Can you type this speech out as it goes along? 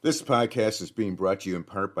This podcast is being brought to you in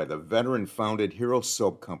part by the veteran-founded Hero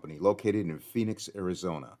Soap Company located in Phoenix,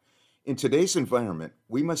 Arizona. In today's environment,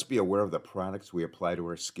 we must be aware of the products we apply to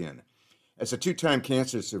our skin. As a two-time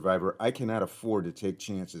cancer survivor, I cannot afford to take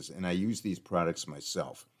chances, and I use these products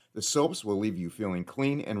myself. The soaps will leave you feeling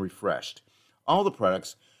clean and refreshed. All the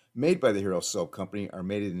products made by the Hero Soap Company are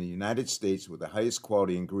made in the United States with the highest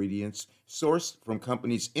quality ingredients sourced from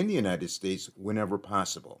companies in the United States whenever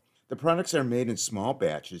possible. The products are made in small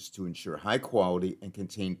batches to ensure high quality and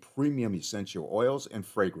contain premium essential oils and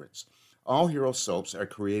fragrance. All Hero soaps are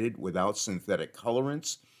created without synthetic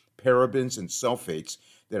colorants, parabens, and sulfates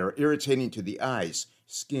that are irritating to the eyes,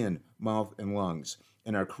 skin, mouth, and lungs,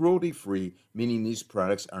 and are cruelty-free, meaning these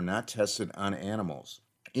products are not tested on animals.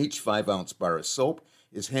 Each 5-ounce bar of soap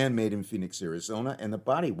is handmade in Phoenix, Arizona, and the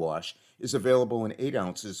body wash is available in 8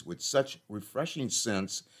 ounces with such refreshing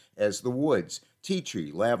scents as the woods, tea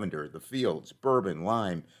tree, lavender, the fields, bourbon,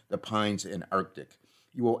 lime, the pines, and Arctic.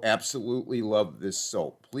 You will absolutely love this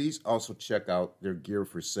soap. Please also check out their gear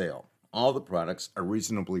for sale. All the products are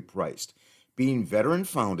reasonably priced. Being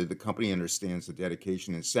veteran-founded, the company understands the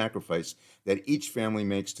dedication and sacrifice that each family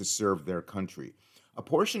makes to serve their country. A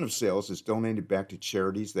portion of sales is donated back to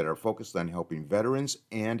charities that are focused on helping veterans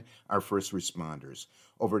and our first responders.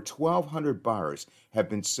 Over 1,200 bars have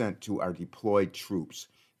been sent to our deployed troops.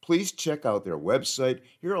 Please check out their website,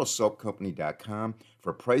 herosoapcompany.com,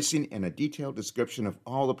 for pricing and a detailed description of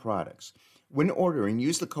all the products. When ordering,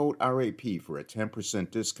 use the code RAP for a 10%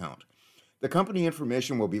 discount. The company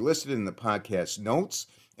information will be listed in the podcast notes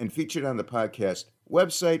and featured on the podcast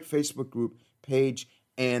website, Facebook group, page,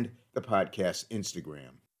 and the podcast Instagram.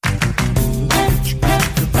 Audio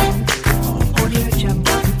Jungle. Audio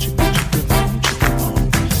Jungle.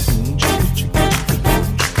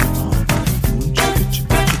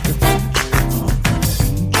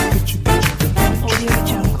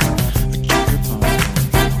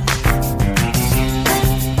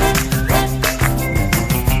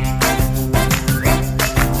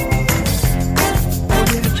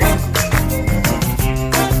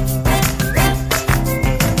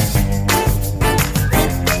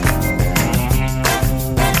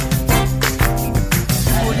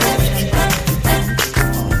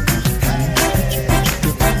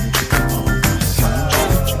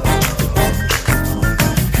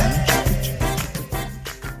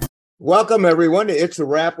 Welcome, everyone, to It's a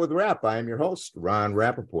Wrap with Rap. I am your host, Ron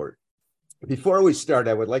Rappaport. Before we start,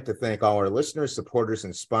 I would like to thank all our listeners, supporters,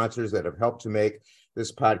 and sponsors that have helped to make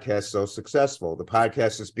this podcast so successful. The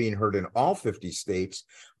podcast is being heard in all 50 states,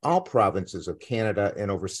 all provinces of Canada,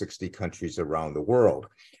 and over 60 countries around the world.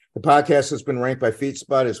 The podcast has been ranked by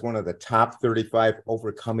FeedSpot as one of the top 35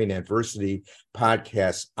 overcoming adversity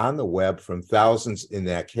podcasts on the web from thousands in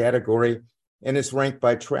that category, and is ranked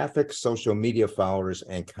by traffic, social media followers,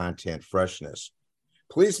 and content freshness.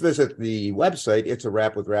 Please visit the website,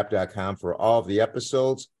 itsawrapwithrap.com, for all of the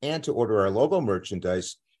episodes and to order our logo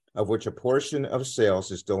merchandise, of which a portion of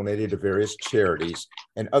sales is donated to various charities,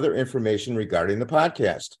 and other information regarding the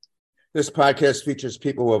podcast. This podcast features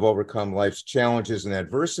people who have overcome life's challenges and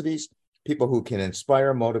adversities, people who can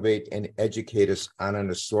inspire, motivate, and educate us on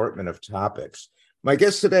an assortment of topics. My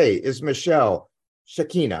guest today is Michelle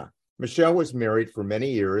Shekhinah. Michelle was married for many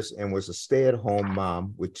years and was a stay-at-home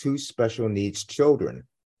mom with 2 special needs children.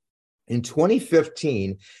 In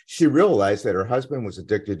 2015, she realized that her husband was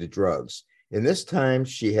addicted to drugs. In this time,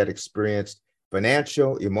 she had experienced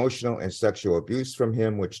financial, emotional, and sexual abuse from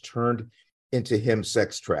him, which turned into him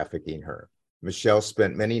sex trafficking her. Michelle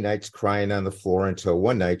spent many nights crying on the floor until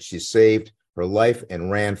one night she saved her life and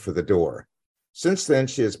ran for the door. Since then,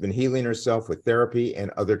 she has been healing herself with therapy and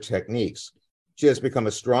other techniques. She has become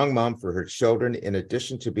a strong mom for her children, in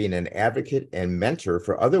addition to being an advocate and mentor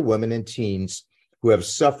for other women and teens who have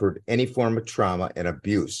suffered any form of trauma and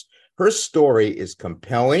abuse. Her story is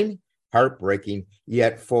compelling, heartbreaking,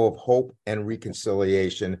 yet full of hope and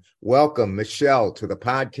reconciliation. Welcome, Michelle, to the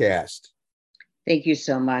podcast. Thank you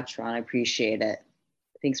so much, Ron. I appreciate it.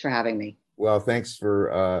 Thanks for having me. Well, thanks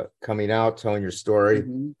for coming out, telling your story,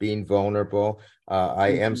 being vulnerable. I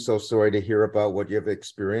am so sorry to hear about what you've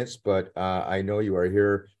experienced, but I know you are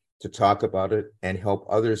here to talk about it and help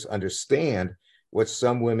others understand what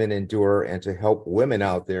some women endure, and to help women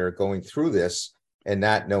out there going through this and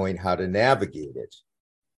not knowing how to navigate it,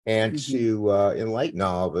 and to enlighten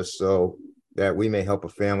all of us so that we may help a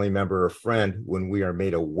family member or friend when we are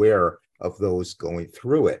made aware of those going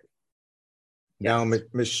through it. Now,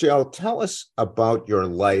 Michelle, tell us about your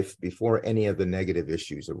life before any of the negative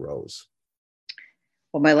issues arose.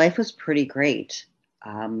 Well, my life was pretty great.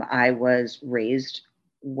 I was raised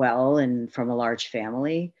well and from a large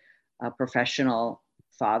family, a professional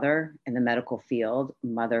father in the medical field,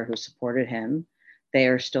 mother who supported him. They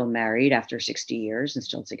are still married after 60 years and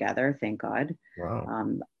still together, thank God.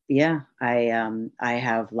 Wow. Yeah, I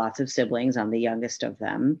have lots of siblings. I'm the youngest of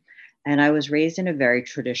them, and I was raised in a very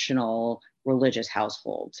traditional religious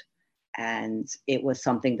household, and it was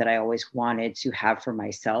something that I always wanted to have for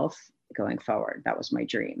myself going forward. That was my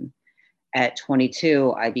dream. At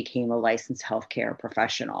 22, I became a licensed healthcare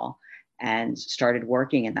professional and started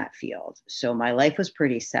working in that field. So my life was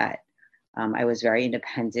pretty set. I was very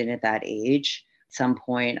independent at that age. At some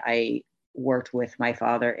point, I worked with my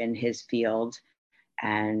father in his field.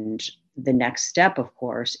 And the next step, of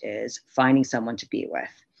course, is finding someone to be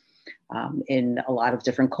with. In a lot of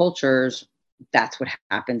different cultures, that's what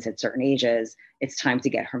happens at certain ages. It's time to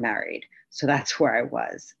get her married. So that's where I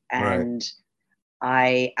was. Right. And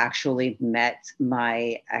I actually met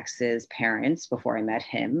my ex's parents before I met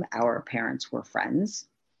him. Our parents were friends.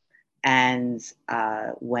 And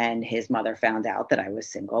when his mother found out that I was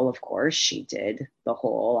single, of course, she did the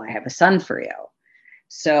whole "I have a son for you."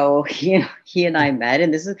 So he and I met,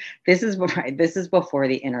 and this is before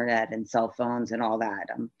the internet and cell phones and all that.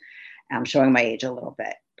 I'm showing my age a little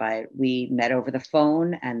bit, but we met over the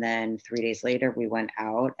phone, and then 3 days later we went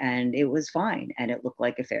out, and it was fine, and it looked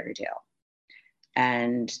like a fairy tale.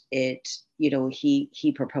 And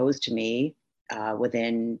he proposed to me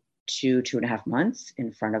within 2.5 months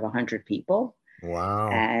in front of 100 people. Wow.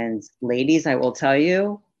 And ladies, I will tell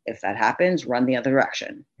you, if that happens, run the other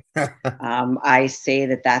direction. I say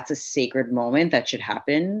that that's a sacred moment that should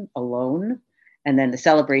happen alone. And then the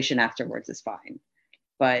celebration afterwards is fine.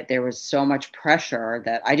 But there was so much pressure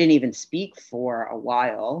that I didn't even speak for a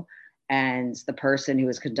while. And the person who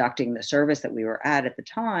was conducting the service that we were at the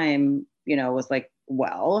time, was like,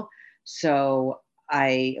 well, so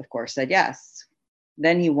I, of course, said yes.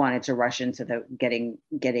 Then he wanted to rush into the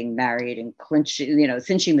getting married and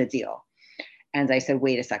cinching the deal. And I said,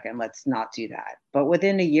 wait a second, let's not do that. But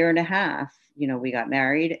within a year and a half, we got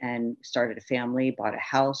married and started a family, bought a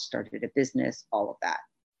house, started a business, all of that.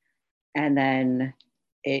 And then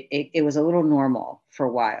it was a little normal for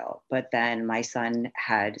a while. But then my son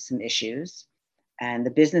had some issues. And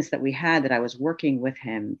the business that we had that I was working with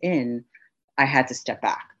him in, I had to step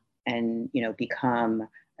back and, become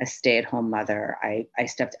a stay-at-home mother. I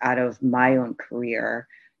stepped out of my own career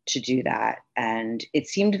to do that. And it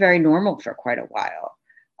seemed very normal for quite a while.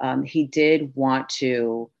 He did want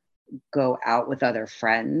to go out with other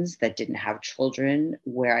friends that didn't have children.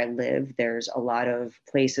 Where I live, there's a lot of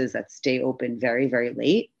places that stay open very, very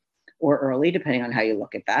late or early, depending on how you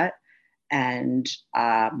look at that. And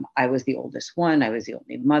I was the oldest one. I was the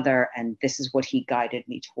only mother. And this is what he guided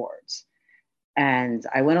me towards. And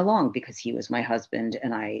I went along because he was my husband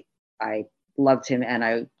and I loved him and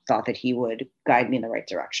I thought that he would guide me in the right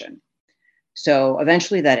direction. So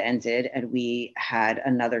eventually that ended and we had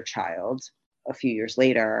another child a few years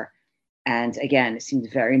later. And again, it seemed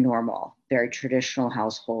very normal, very traditional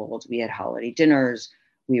household. We had holiday dinners.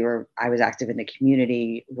 I was active in the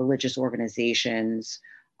community, religious organizations,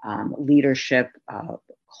 leadership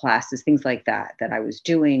classes, things like that I was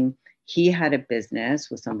doing. He had a business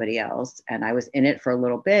with somebody else and I was in it for a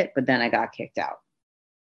little bit, but then I got kicked out.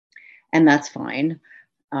 And that's fine.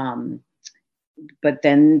 But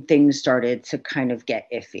then things started to kind of get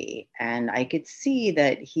iffy. And I could see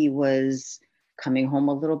that he was coming home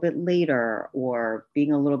a little bit later or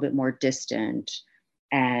being a little bit more distant.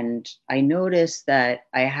 And I noticed that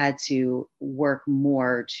I had to work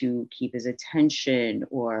more to keep his attention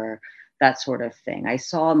or that sort of thing. I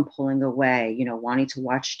saw him pulling away, wanting to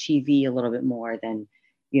watch TV a little bit more than,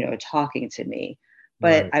 talking to me.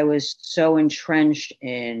 But Right. I was so entrenched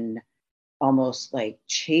in almost like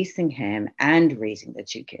chasing him and raising the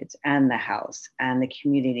two kids and the house and the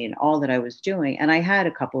community and all that I was doing. And I had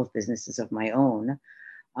a couple of businesses of my own,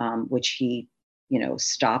 which he,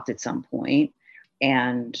 stopped at some point.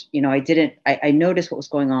 And, I noticed what was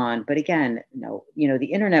going on, but again, no,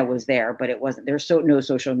 the internet was there, but there's no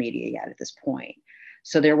social media yet at this point.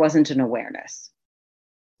 So there wasn't an awareness.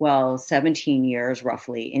 Well, 17 years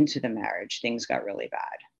roughly into the marriage, things got really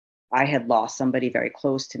bad. I had lost somebody very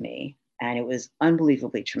close to me, and it was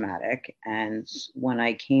unbelievably traumatic. And when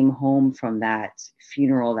I came home from that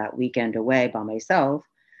funeral that weekend away by myself,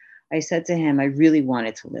 I said to him, I really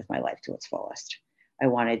wanted to live my life to its fullest. I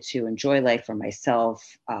wanted to enjoy life for myself.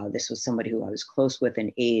 This was somebody who I was close with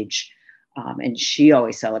in age, and she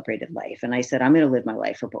always celebrated life. And I said, I'm going to live my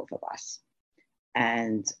life for both of us.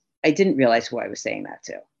 And I didn't realize who I was saying that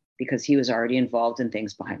to because he was already involved in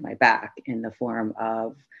things behind my back in the form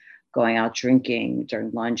of going out drinking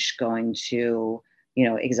during lunch, going to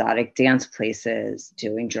exotic dance places,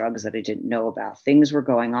 doing drugs that I didn't know about. Things were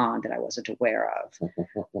going on that I wasn't aware of.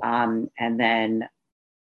 And then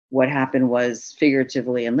what happened was,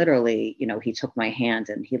 figuratively and literally, he took my hand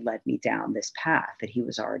and he led me down this path that he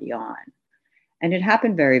was already on. And it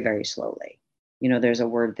happened very, very slowly. There's a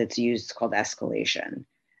word that's used called escalation.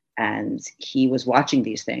 And he was watching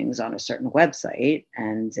these things on a certain website,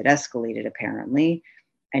 and it escalated apparently.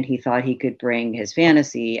 And he thought he could bring his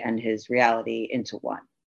fantasy and his reality into one.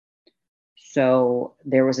 So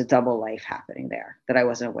there was a double life happening there that I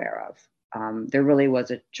wasn't aware of. There really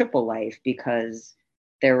was a triple life, because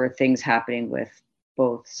there were things happening with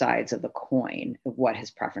both sides of the coin of what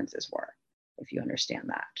his preferences were, if you understand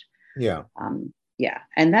that. Yeah. Yeah.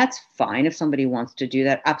 And that's fine if somebody wants to do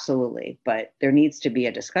that. Absolutely. But there needs to be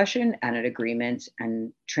a discussion and an agreement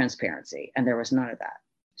and transparency. And there was none of that.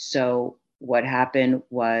 So what happened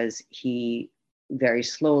was, he very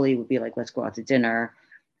slowly would be like, let's go out to dinner.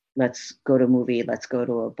 Let's go to a movie. Let's go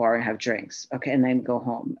to a bar and have drinks. Okay. And then go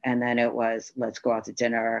home. And then it was, let's go out to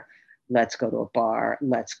dinner. Let's go to a bar.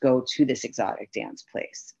 Let's go to this exotic dance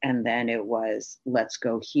place. And then it was, let's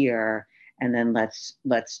go here. And then let's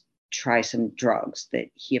try some drugs that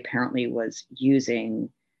he apparently was using,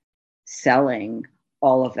 selling,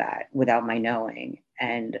 all of that without my knowing.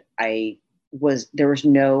 And there was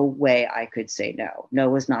no way I could say no. No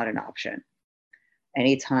was not an option.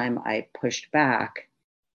 Anytime I pushed back,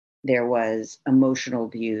 there was emotional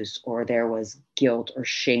abuse, or there was guilt or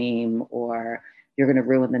shame, or you're going to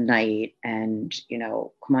ruin the night. And,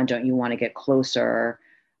 come on, don't you want to get closer?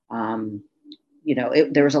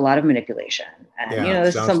 There was a lot of manipulation. And, Yeah.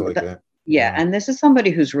 this is Sounds like that. yeah. And this is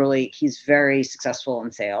somebody he's very successful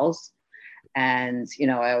in sales. And,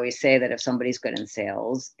 I always say that if somebody's good in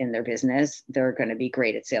sales in their business, they're going to be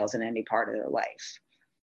great at sales in any part of their life.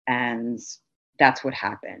 And that's what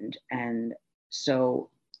happened. And so,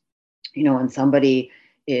 when somebody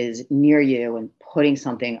is near you and putting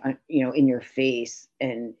something, in your face,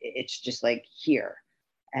 and it's just like, here.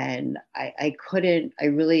 And I couldn't,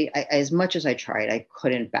 as much as I tried, I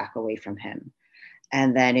couldn't back away from him.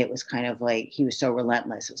 And then it was kind of like, he was so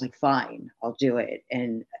relentless. It was like, fine, I'll do it.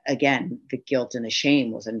 And again, the guilt and the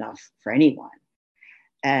shame was enough for anyone.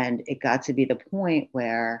 And it got to be the point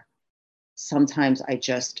where sometimes I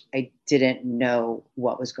didn't know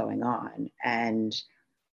what was going on. And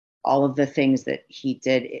all of the things that he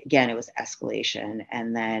did, again, it was escalation.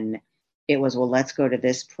 And then it was, well, let's go to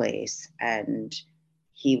this place. And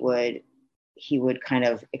he would kind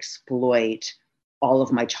of exploit all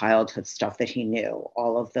of my childhood stuff that he knew,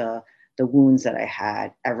 all of the wounds that I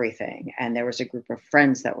had, everything. And there was a group of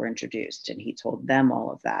friends that were introduced, and he told them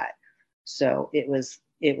all of that. So it was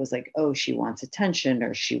like, oh, she wants attention,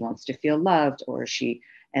 or she wants to feel loved,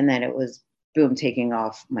 and then it was, boom, taking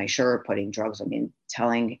off my shirt, putting drugs on me, and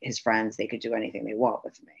telling his friends they could do anything they want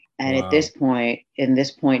with me. And Wow. at this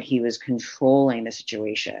point, he was controlling the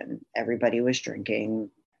situation. Everybody was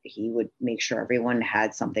drinking. He would make sure everyone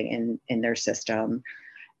had something in their system.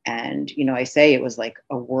 And, I say it was like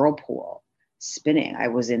a whirlpool spinning. I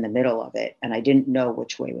was in the middle of it, and I didn't know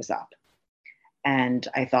which way was up. And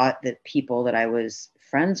I thought that people that I was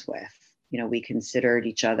friends with, we considered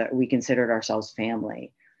ourselves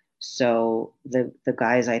family. So the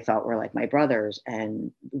guys I thought were like my brothers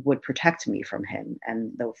and would protect me from him.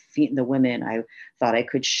 And the women, I thought I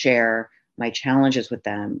could share my challenges with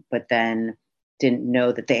them, but then didn't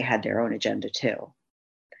know that they had their own agenda too.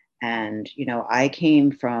 And, I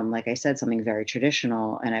came from, like I said, something very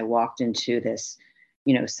traditional, and I walked into this,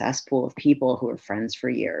 cesspool of people who were friends for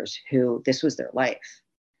years, who this was their life.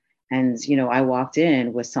 And, I walked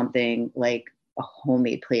in with something like a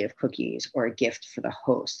homemade plate of cookies or a gift for the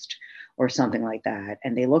host or something like that.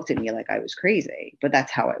 And they looked at me like I was crazy, but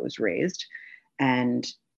that's how I was raised. And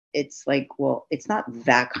it's like, well, it's not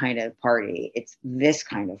that kind of party. It's this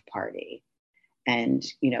kind of party. And,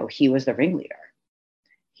 he was the ringleader.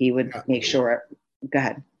 He would Yeah. make sure, go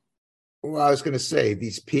ahead. Well, I was going to say,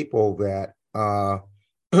 these people that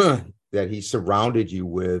that he surrounded you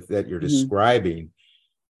with, that you're Mhm. describing,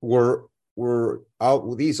 were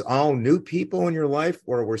these all new people in your life,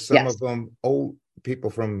 or were some Yes. of them old people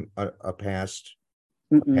from a past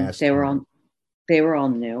They were time? all they were all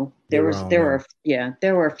new. They were all new.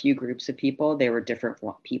 There were a few groups of people. They were different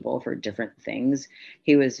people for different things.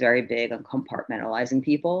 He was very big on compartmentalizing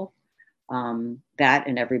people. That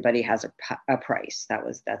and everybody has a price.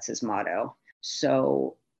 That's his motto.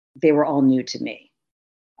 So they were all new to me.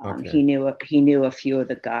 Okay. He knew a few of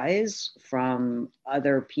the guys from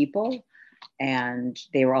other people, and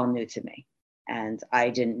they were all new to me. And I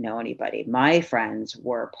didn't know anybody. My friends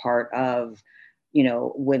were part of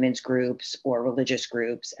women's groups or religious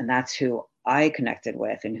groups. And that's who I connected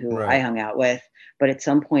with and who I Right. hung out with. But at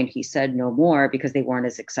some point he said no more because they weren't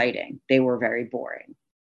as exciting. They were very boring,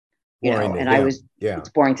 Boring to and I was, him. Yeah. it's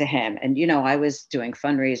boring to him. And, I was doing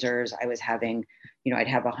fundraisers. I was having, I'd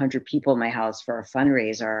have 100 people in my house for a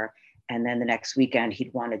fundraiser. And then the next weekend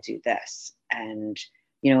he'd want to do this. And,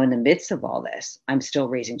 in the midst of all this, I'm still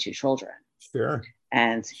raising two children Sure.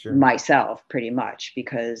 and Sure. myself pretty much,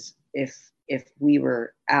 because if we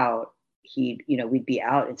were out, we'd be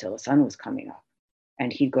out until the sun was coming up,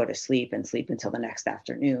 and he'd go to sleep and sleep until the next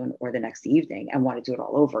afternoon or the next evening and want to do it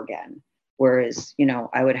all over again. Whereas,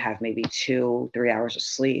 I would have maybe 2-3 hours of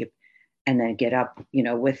sleep and then get up,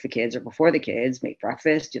 with the kids or before the kids, make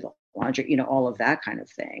breakfast, do the laundry, all of that kind of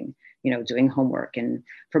thing, doing homework. And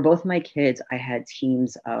for both my kids, I had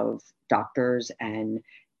teams of doctors and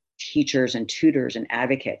teachers and tutors and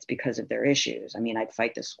advocates because of their issues. I mean, I'd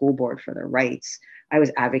fight the school board for their rights. I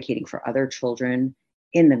was advocating for other children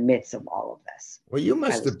in the midst of all of this. Well, you I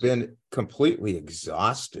must was have been completely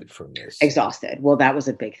exhausted from this. exhausted. Well, that was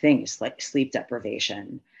a big thing, is like sleep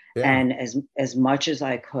deprivation. Yeah. And as much as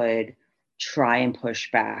I could try and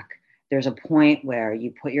push back, there's a point where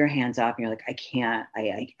you put your hands up and you're like, I can't,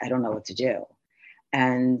 I don't know what to do.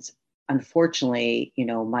 And unfortunately,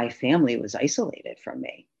 my family was isolated from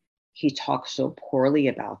me. He talked so poorly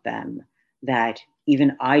about them that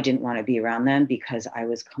even I didn't want to be around them because I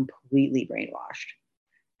was completely brainwashed.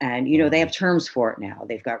 And, they have terms for it now.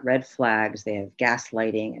 They've got red flags, they have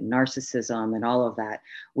gaslighting and narcissism and all of that.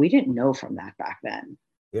 We didn't know from that back then.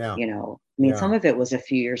 Yeah. I mean, Yeah. some of it was a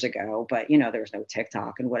few years ago, but, there was no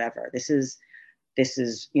TikTok and whatever. This is, this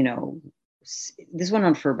went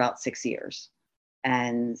on for about 6 years.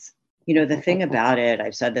 And, the thing about it,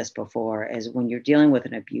 I've said this before, is when you're dealing with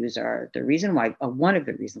an abuser, the reason why, one of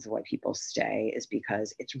the reasons why people stay is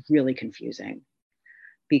because it's really confusing.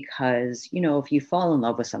 Because, if you fall in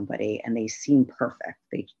love with somebody and they seem perfect,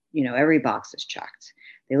 every box is checked.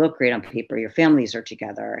 They look great on paper. Your families are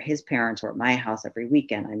together. His parents were at my house every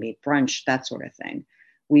weekend. I made brunch, that sort of thing.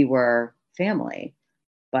 We were family,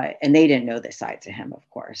 and they didn't know this side to him, of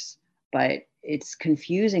course. But it's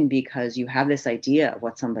confusing because you have this idea of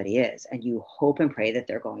what somebody is and you hope and pray that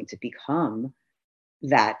they're going to become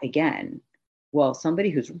that again. Well,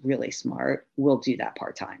 somebody who's really smart will do that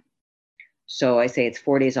part time. So I say it's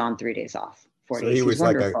 4 days on, 3 days off. Four So days. He's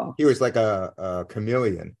wonderful. he was like a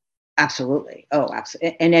chameleon. Absolutely. Oh,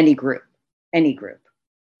 absolutely. In any group, any group.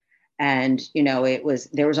 And,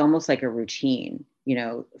 there was almost like a routine,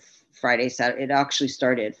 Friday, Saturday. It actually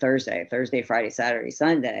started Thursday, Friday, Saturday,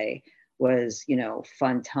 Sunday was,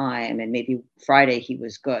 fun time. And maybe Friday he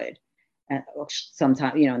was good. And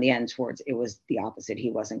sometimes, in the end towards, it was the opposite.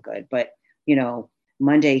 He wasn't good, but,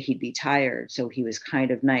 Monday he'd be tired. So he was kind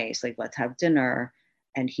of nice, like, let's have dinner.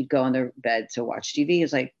 And he'd go on the bed to watch TV.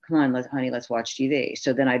 He's like, come on, honey, let's watch TV.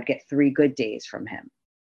 So then I'd get 3 good days from him.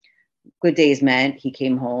 Good days meant he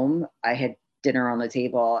came home, I had dinner on the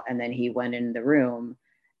table, and then he went in the room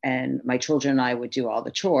and my children and I would do all the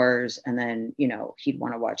chores. And then, he'd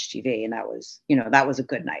want to watch TV. And that was a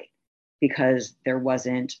good night because there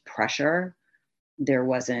wasn't pressure. There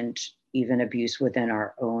wasn't even abuse within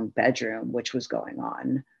our own bedroom, which was going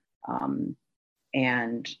on.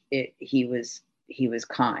 And he was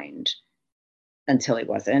kind until he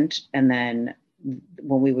wasn't. And then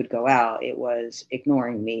when we would go out, it was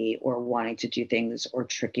ignoring me or wanting to do things or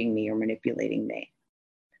tricking me or manipulating me.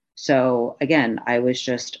 So again, I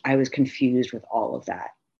was confused with all of that.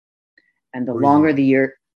 And the Were longer you, the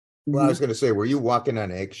year, well, I Mhm. was going to say, were you walking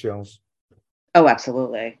on eggshells? Oh,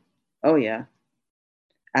 absolutely. Oh yeah,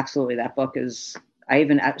 absolutely. That book is,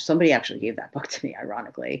 somebody actually gave that book to me,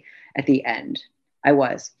 ironically, at the end. I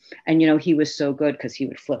was. And, he was so good because he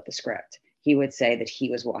would flip the script. He would say that he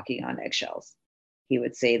was walking on eggshells. He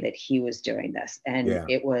would say that he was doing this. And Yeah.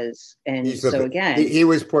 it was, and He's so again, he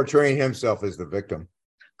was portraying himself as the victim.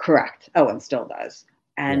 correct. Oh, and still does.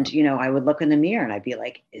 Yeah. And, I would look in the mirror and I'd be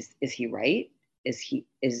like, is he right?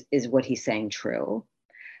 Is what he's saying true?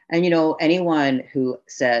 And, anyone who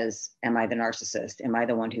says, am I the narcissist? Am I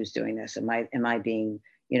the one who's doing this? Am I being,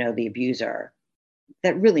 the abuser?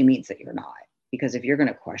 That really means that you're not. Because if you're going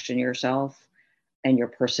to question yourself and your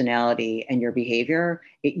personality and your behavior,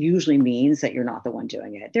 it usually means that you're not the one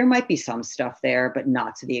doing it. There might be some stuff there, but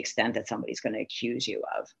not to the extent that somebody's going to accuse you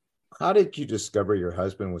of. How did you discover your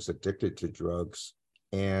husband was addicted to drugs?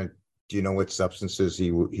 And do you know what substances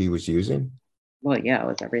he was using? Well, yeah, it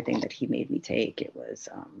was everything that he made me take. It was,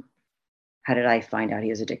 how did I find out he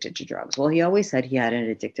was addicted to drugs? Well, he always said he had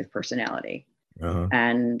an addictive personality. Uh-huh.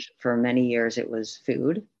 And for many years, it was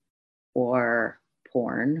food or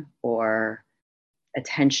porn or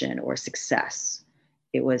attention or success.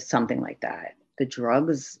 It was something like that. The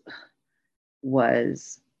drugs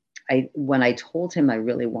was, when I told him I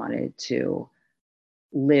really wanted to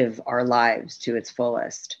live our lives to its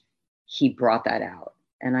fullest, he brought that out.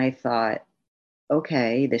 And I thought,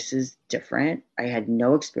 okay, this is different. I had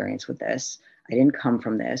no experience with this. I didn't come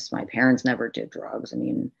from this. My parents never did drugs. I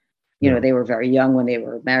mean, Yeah. they were very young when they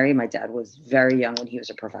were married. My dad was very young when he was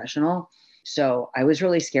a professional. So I was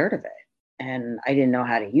really scared of it. And I didn't know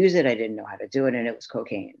how to use it. I didn't know how to do it. And it was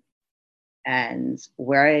cocaine. And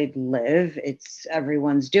where I live, it's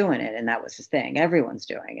everyone's doing it. And that was the thing. Everyone's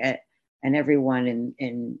doing it. And everyone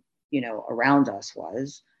in around us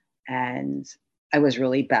was. And I was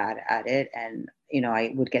really bad at it. And,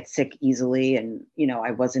 I would get sick easily. And,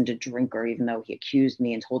 I wasn't a drinker, even though he accused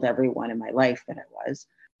me and told everyone in my life that I was.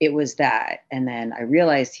 It was that. And then I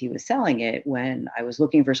realized he was selling it when I was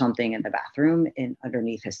looking for something in the bathroom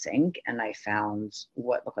underneath his sink. And I found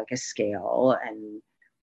what looked like a scale. And,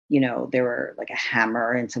 there were like a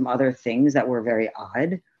hammer and some other things that were very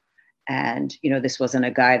odd. And, this wasn't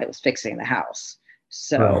a guy that was fixing the house.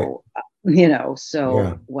 So,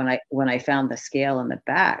 Yeah. when I found the scale and the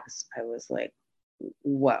bags, I was like,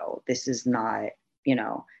 whoa, this is not,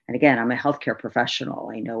 and again, I'm a healthcare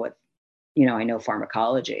professional. I know I know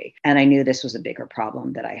pharmacology, and I knew this was a bigger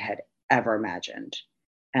problem that I had ever imagined.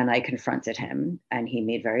 And I confronted him, and he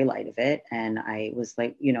made very light of it. And I was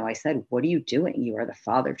like, I said, what are you doing? You are the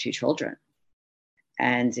father of 2 children.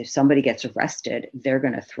 And if somebody gets arrested, they're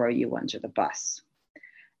going to throw you under the bus.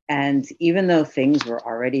 And even though things were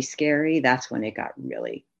already scary, that's when it got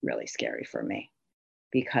really, really scary for me.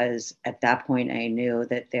 Because at that point, I knew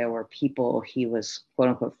that there were people he was, quote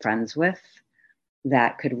unquote, friends with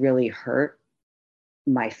that could really hurt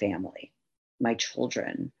my family, my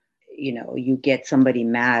children. You get somebody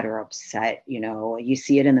mad or upset, you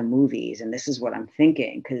see it in the movies. And this is what I'm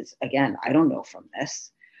thinking. Because again, I don't know from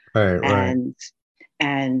this. Right.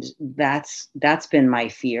 And that's been my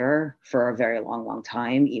fear for a very long, long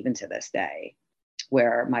time, even to this day,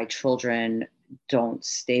 where my children don't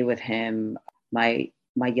stay with him. My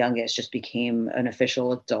youngest just became an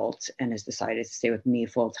official adult and has decided to stay with me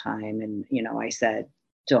full time. And, I said,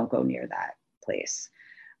 don't go near that place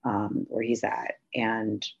where he's at.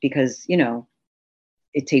 And because,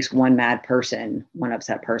 it takes one mad person, one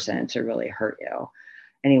upset person to really hurt you.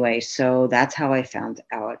 Anyway, so that's how I found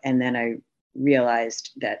out. And then I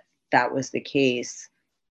realized that that was the case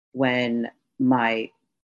when my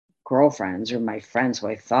girlfriends or my friends, who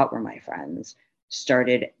I thought were my friends,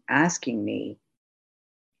 started asking me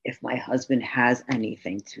if my husband has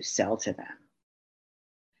anything to sell to them.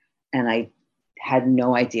 And I had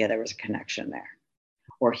no idea there was a connection there.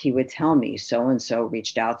 Or he would tell me, so and so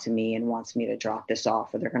reached out to me and wants me to drop this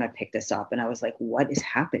off, or they're going to pick this up. And I was like, what is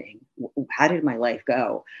happening? How did my life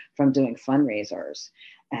go from doing fundraisers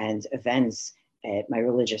and events at my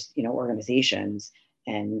religious, organizations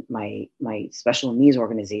and my special needs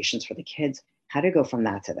organizations for the kids? How did it go from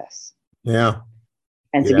that to this? Yeah.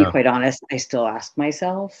 And to be quite honest, I still ask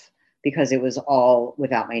myself, because it was all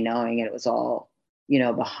without my knowing, and it was all,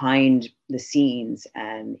 behind the scenes.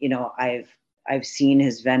 And, I've seen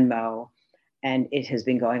his Venmo, and it has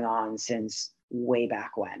been going on since way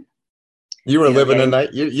back when. You were living a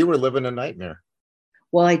night. You were living a nightmare.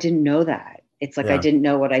 Well, I didn't know that. It's like, Yeah. I didn't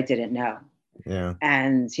know what I didn't know. Yeah.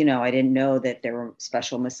 And, I didn't know that there were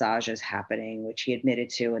special massages happening, which he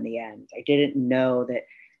admitted to in the end. I didn't know that,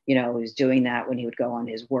 he was doing that when he would go on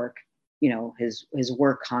his work, his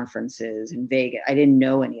work conferences in Vegas. I didn't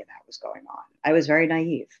know any of that was going on. I was very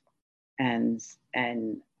naive, and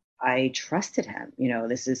I trusted him.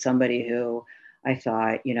 This is somebody who I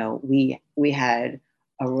thought, we had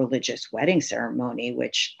a religious wedding ceremony,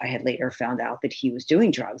 which I had later found out that he was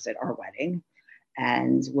doing drugs at our wedding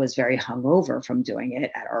and was very hungover from doing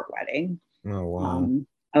it at our wedding. Oh, wow.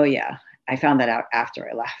 Oh yeah. I found that out after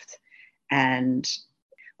I left. And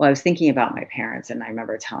well, I was thinking about my parents, and I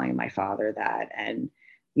remember telling my father that, and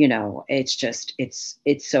it's just, it's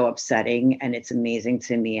so upsetting. And it's amazing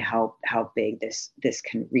to me how big this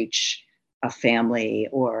can reach a family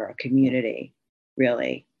or a community,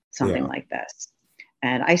 really, something like this.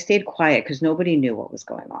 And I stayed quiet because nobody knew what was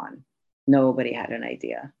going on. Nobody had an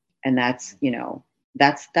idea. And that's,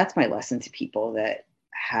 that's my lesson to people that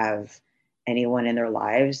have anyone in their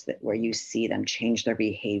lives where you see them change their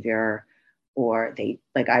behavior, or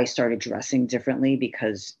I started dressing differently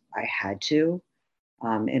because I had to,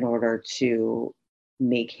 in order to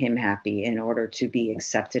make him happy, in order to be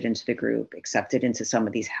accepted into the group, accepted into some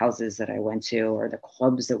of these houses that I went to, or the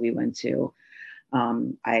clubs that we went to.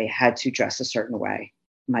 I had to dress a certain way.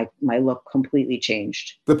 my look completely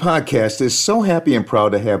changed. The podcast is so happy and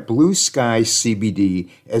proud to have Blue Sky CBD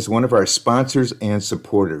as one of our sponsors and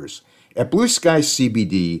supporters. At Blue Sky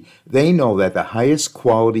CBD, they know that the highest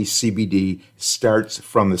quality CBD starts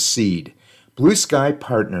from the seed. Blue Sky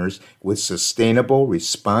partners with sustainable,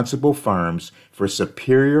 responsible farms for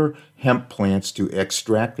superior hemp plants to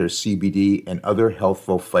extract their CBD and other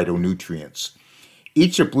healthful phytonutrients.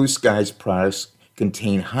 Each of Blue Sky's products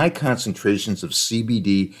contain high concentrations of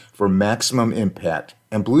CBD for maximum impact,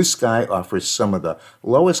 and Blue Sky offers some of the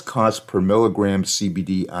lowest cost per milligram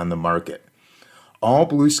CBD on the market. All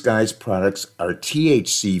Blue Sky's products are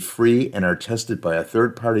THC free and are tested by a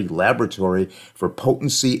third-party laboratory for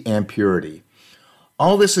potency and purity.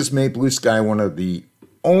 All this has made Blue Sky one of the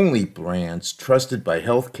only brands trusted by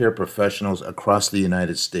healthcare professionals across the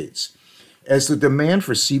United States. As the demand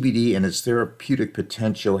for CBD and its therapeutic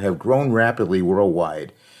potential have grown rapidly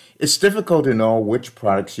worldwide, it's difficult to know which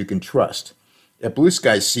products you can trust. At Blue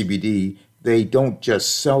Sky CBD, they don't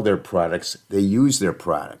just sell their products, they use their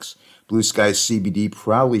products. Blue Sky CBD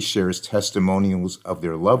proudly shares testimonials of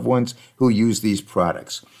their loved ones who use these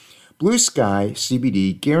products. Blue Sky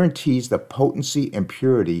CBD guarantees the potency and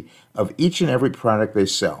purity of each and every product they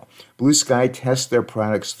sell. Blue Sky tests their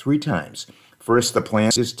products 3 times. First, the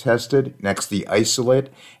plant is tested, next the isolate,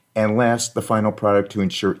 and last, the final product to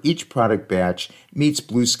ensure each product batch meets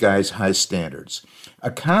Blue Sky's high standards.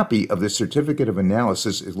 A copy of the certificate of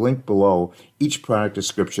analysis is linked below each product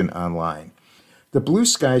description online. The Blue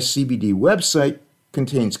Sky CBD website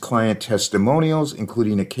contains client testimonials,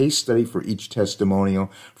 including a case study for each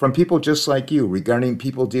testimonial from people just like you regarding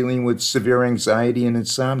people dealing with severe anxiety and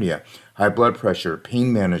insomnia, high blood pressure,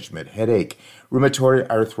 pain management, headache, rheumatoid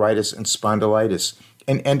arthritis and spondylitis,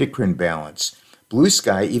 and endocrine balance. Blue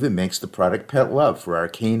Sky even makes the product Pet Love for our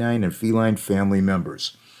canine and feline family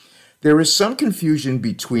members. There is some confusion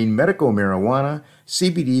between medical marijuana,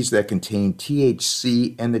 CBDs that contain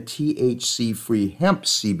THC, and the THC-free hemp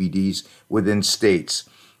CBDs within states.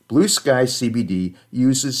 Blue Sky CBD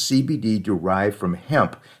uses CBD derived from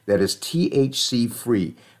hemp that is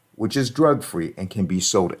THC-free, which is drug-free and can be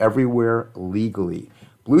sold everywhere legally.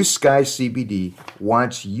 Blue Sky CBD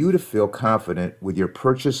wants you to feel confident with your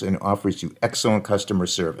purchase and offers you excellent customer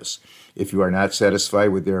service. If you are not satisfied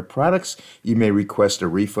with their products, you may request a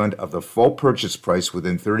refund of the full purchase price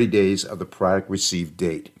within 30 days of the product received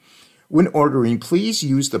date. When ordering, please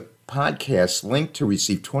use the podcast link to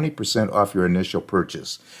receive 20% off your initial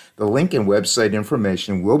purchase. The link and website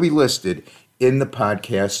information will be listed in the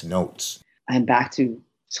podcast notes. I'm back to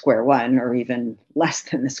square one, or even less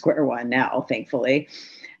than the square one now, thankfully.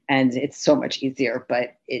 And it's so much easier,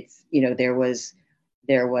 but it's, there was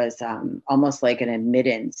almost like an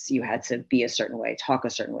admittance. You had to be a certain way, talk a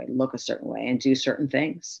certain way, look a certain way, and do certain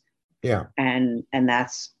things. Yeah. And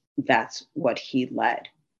that's what he led.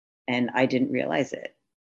 And I didn't realize it.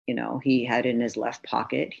 He had in his left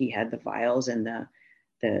pocket, he had the vials and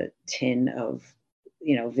the tin of,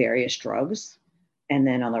 various drugs. And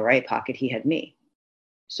then on the right pocket, he had me.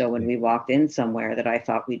 So when we walked in somewhere that I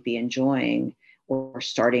thought we'd be enjoying, or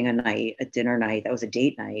starting a dinner night that was a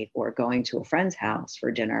date night, or going to a friend's house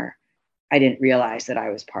for dinner, I didn't realize that I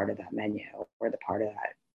was part of that menu or the part of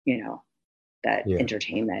that,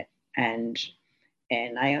 entertainment. And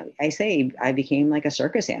I say I became like a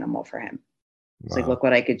circus animal for him. It's like, look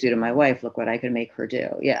what I could do to my wife. Look what I could make her do.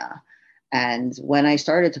 Yeah. And when I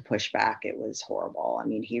started to push back, it was horrible. I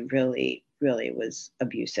mean, he really, really was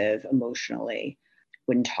abusive emotionally,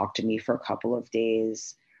 wouldn't talk to me for a couple of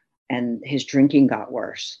days. And his drinking got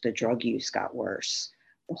worse. The drug use got worse.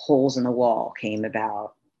 The holes in the wall came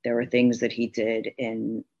about. There were things that he did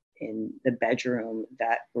in the bedroom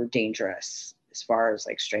that were dangerous, as far as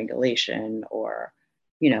like strangulation or,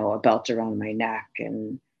 a belt around my neck.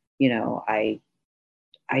 And,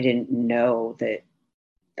 I didn't know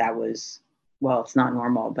that was, well, it's not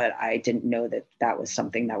normal, but I didn't know that was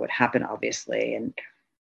something that would happen, obviously. And,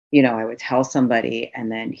 I would tell somebody,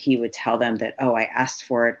 and then he would tell them that, oh, I asked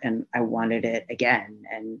for it and I wanted it again.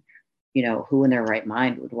 And, who in their right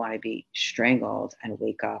mind would want to be strangled and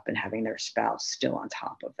wake up and having their spouse still on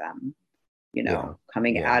top of them,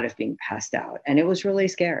 coming out of being passed out. And it was really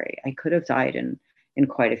scary. I could have died in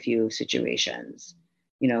quite a few situations,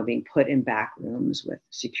 being put in back rooms with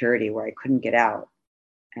security where I couldn't get out.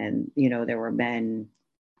 And, there were men,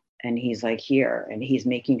 and he's like here, and he's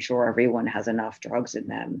making sure everyone has enough drugs in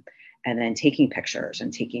them, and then taking pictures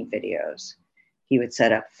and taking videos. He would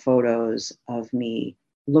set up photos of me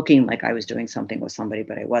looking like I was doing something with somebody,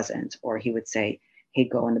 but I wasn't. Or he would say, hey,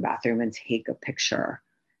 go in the bathroom and take a picture.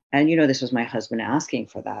 And, this was my husband asking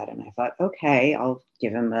for that. And I thought, okay, I'll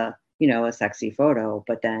give him a a sexy photo,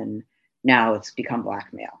 but then now it's become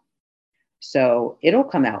blackmail. So it'll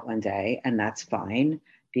come out one day, and that's fine,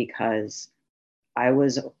 because I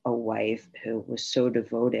was a wife who was so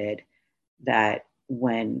devoted that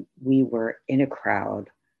when we were in a crowd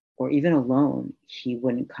or even alone, he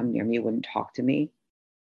wouldn't come near me, wouldn't talk to me.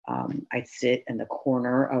 I'd sit in the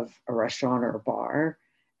corner of a restaurant or a bar,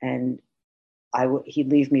 and he'd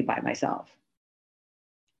leave me by myself.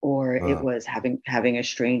 Or it Wow. was having a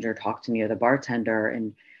stranger talk to me, or the bartender,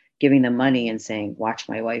 and giving them money and saying, "Watch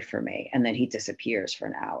my wife for me," and then he disappears for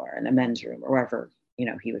an hour in the men's room or wherever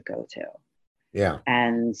he would go to. Yeah.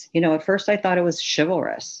 And at first I thought it was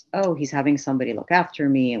chivalrous. Oh, he's having somebody look after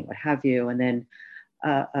me and what have you. And then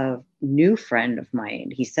a new friend of mine,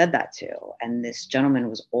 he said that to, and this gentleman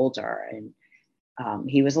was older, and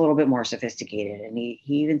he was a little bit more sophisticated, and he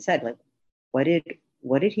even said, like, what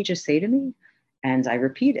did he just say to me? And I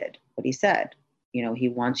repeated what he said. He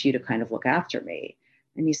wants you to kind of look after me.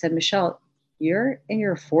 And he said, Michelle, you're in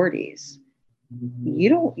your 40s.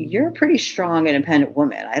 You're a pretty strong, independent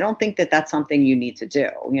woman. I don't think that that's something you need to do.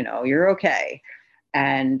 You're okay.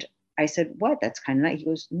 And I said, what? That's kind of nice. He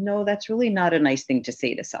goes, no, that's really not a nice thing to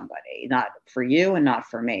say to somebody, not for you and not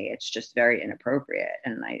for me. It's just very inappropriate.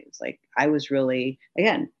 And I was like, I was really,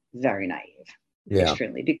 again, very naive, Yeah.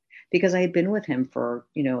 extremely, because I had been with him for,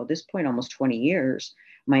 at this point, almost 20 years,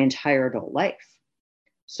 my entire adult life.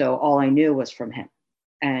 So all I knew was from him.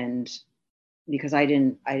 And because I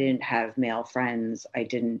didn't have male friends, I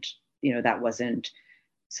didn't, that wasn't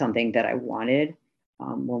something that I wanted.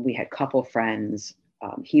 When we had couple friends,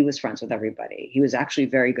 he was friends with everybody. He was actually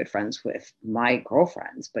very good friends with my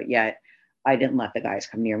girlfriends, but yet I didn't let the guys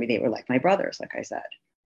come near me. They were like my brothers, like I said,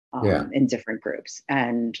 Yeah. in different groups.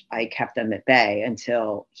 And I kept them at bay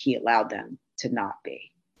until he allowed them to not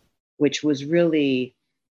be, which was really,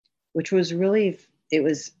 it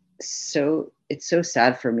was it's so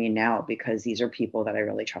sad for me now, because these are people that I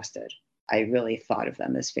really trusted. I really thought of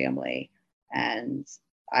them as family. And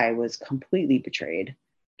I was completely betrayed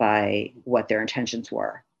by what their intentions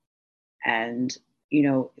were. And,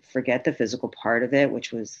 forget the physical part of it,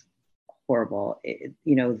 which was horrible.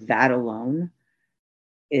 That alone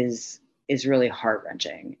is really heart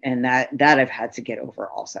wrenching. And that I've had to get over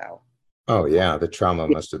also. Oh, yeah. The trauma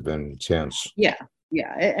must have been intense. Yeah.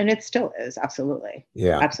 Yeah. And it still is. Absolutely.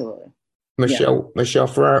 Yeah. Absolutely. Yeah. Michelle,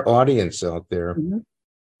 for our audience out there, Mhm.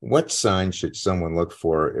 what signs should someone look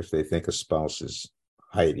for if they think a spouse is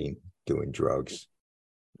hiding, doing drugs?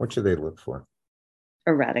 What should they look for?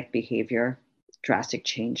 Erratic behavior, drastic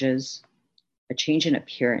changes, a change in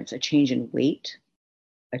appearance, a change in weight,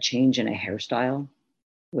 a change in a hairstyle,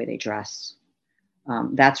 the way they dress.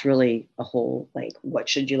 That's really a whole, like, what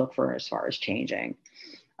should you look for as far as changing?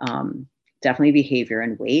 Um, Definitely behavior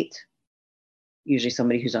and weight. Usually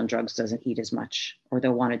somebody who's on drugs doesn't eat as much, or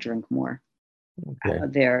they'll want to drink more.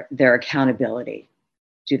 Okay. Their accountability.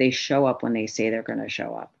 Do they show up when they say they're going to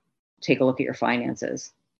show up? Take a look at your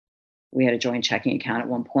finances. We had a joint checking account at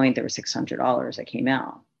one point. There was $600 that came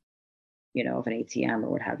out, of an ATM or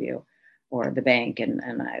what have you, or the bank. And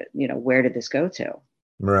I, where did this go to?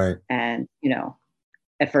 Right. And,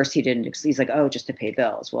 at first he didn't, he's like, oh, just to pay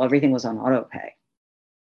bills. Well, everything was on auto pay.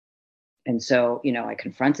 And so, I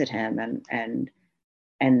confronted him, and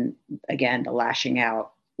again, the lashing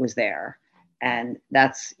out was there. And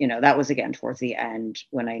that was again towards the end,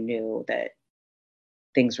 when I knew that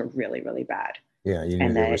things were really, really bad. Yeah. You knew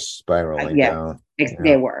And they were that, spiraling yeah, down. they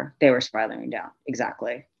Yeah. were spiraling down.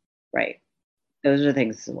 Exactly. Right. Those are the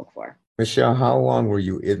things to look for. Michelle, how long were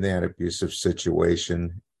you in that abusive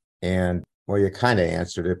situation? And well, you kind of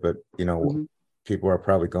answered it, but Mhm. people are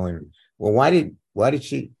probably going, well, why did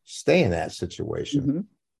she stay in that situation? Mhm.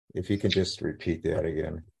 If you could just repeat that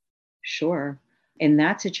again. Sure. In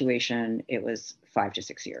that situation, it was 5 to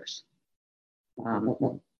 6 years.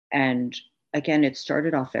 And again, it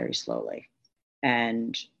started off very slowly,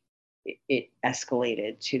 and it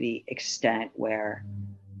escalated to the extent where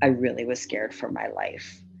I really was scared for my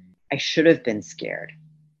life. I should have been scared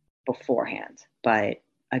beforehand, but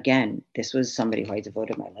again, this was somebody who I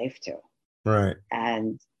devoted my life to. Right.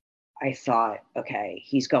 And I thought, okay,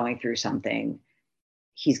 he's going through something.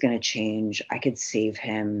 He's going to change. I could save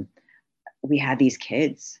him. We had these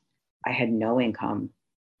kids. I had no income.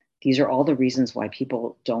 These are all the reasons why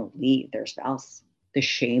people don't leave their spouse. The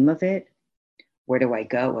shame of it. Where do I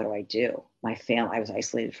go? What do I do? I was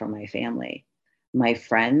isolated from my family. My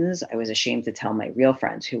friends, I was ashamed to tell my real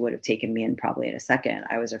friends, who would have taken me in probably in a second.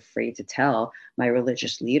 I was afraid to tell my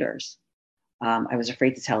religious leaders. I was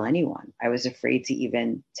afraid to tell anyone. I was afraid to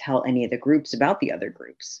even tell any of the groups about the other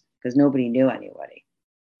groups, because nobody knew anybody.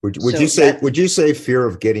 So Would you say fear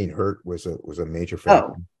of getting hurt was a major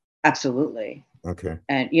factor? oh, absolutely. Okay.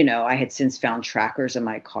 And, I had since found trackers in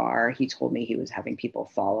my car. He told me he was having people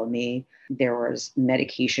follow me. There was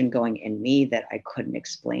medication going in me that I couldn't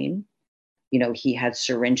explain. He had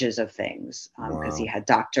syringes of things because he Wow. had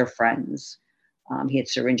doctor friends. He had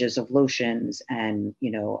syringes of lotions and,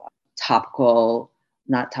 topical,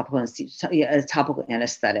 not topical, yeah, a topical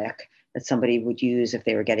anesthetic that somebody would use if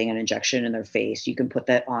they were getting an injection in their face. You can put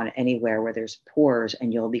that on anywhere where there's pores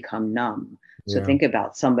and you'll become numb. So Yeah. think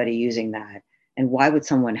about somebody using that. And why would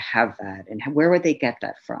someone have that? And where would they get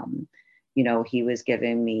that from? He was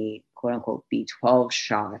giving me quote unquote B12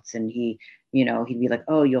 shots, and he'd be like,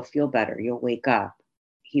 "Oh, you'll feel better. You'll wake up."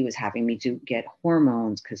 He was having me get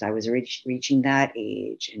hormones because I was reaching that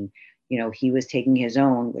age, and he was taking his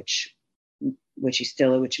own, which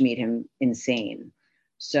made him insane.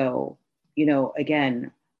 So,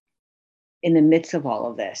 again, in the midst of all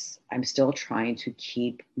of this, I'm still trying to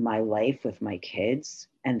keep my life with my kids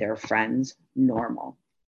and their friends normal.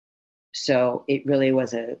 So it really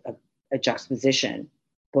was a juxtaposition,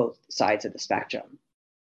 both sides of the spectrum.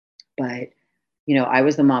 But I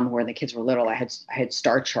was the mom who, when the kids were little, I had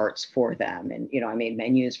star charts for them, and I made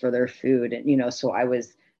menus for their food, and so I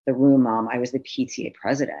was the room mom, I was the PTA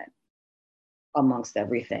president amongst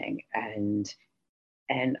everything, and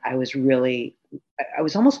I was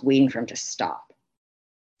almost waiting for him to stop.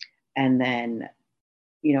 And then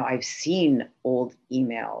I've seen old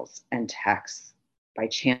emails and texts. By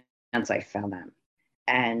chance, I found them.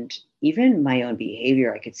 And even my own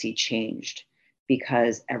behavior, I could see changed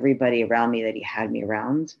because everybody around me that he had me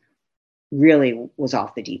around really was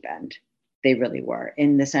off the deep end. They really were,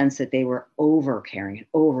 in the sense that they were over caring and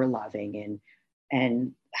over loving,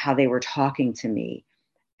 and how they were talking to me,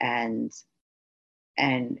 and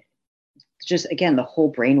and just, again, the whole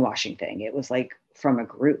brainwashing thing. It was like from a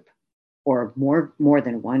group, or more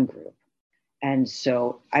than one group. And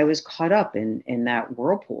so I was caught up in that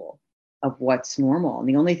whirlpool of what's normal. And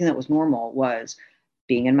the only thing that was normal was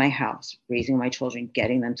being in my house, raising my children,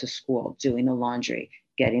 getting them to school, doing the laundry,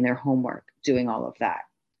 getting their homework, doing all of that.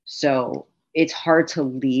 So it's hard to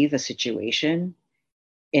leave a situation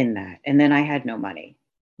in that. And then I had no money.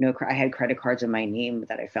 No, I had credit cards in my name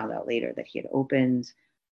that I found out later that he had opened,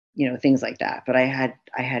 things like that. But I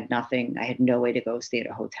had nothing. I had no way to go stay at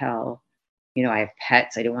a hotel. I have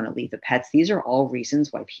pets. I don't want to leave the pets. These are all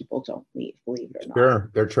reasons why people don't leave, believe it or not.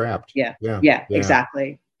 Sure, they're trapped. Yeah. Yeah. Yeah, Yeah.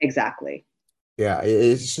 exactly. Exactly. Yeah.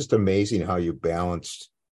 It's just amazing how you balanced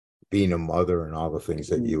being a mother and all the things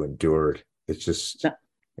that Mm. you endured. No- It's just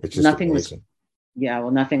Nothing was, amazing. yeah,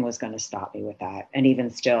 well, nothing was going to stop me with that. And even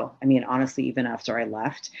still, I mean, honestly, even after I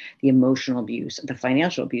left, the emotional abuse, the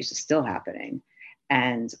financial abuse is still happening.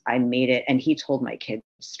 And I made it, and he told my kids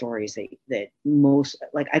stories that most,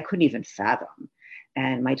 like, I couldn't even fathom.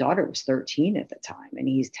 And my daughter was 13 at the time, and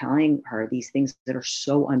he's telling her these things that are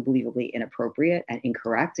so unbelievably inappropriate and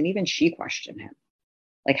incorrect. And even she questioned him.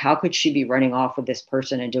 Like, how could she be running off with this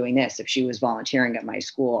person and doing this if she was volunteering at my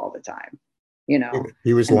school all the time? You know,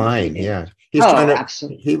 He was and lying. Yeah. oh,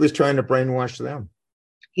 absolutely. He was trying to brainwash them.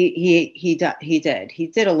 He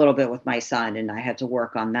did a little bit with my son, and I had to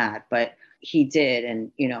work on that, but he did.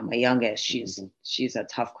 And my youngest, she's a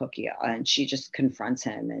tough cookie, and she just confronts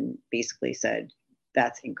him and basically said,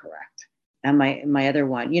 "That's incorrect." And my other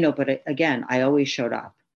one, but again, I always showed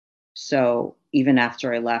up. So even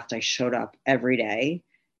after I left, I showed up every day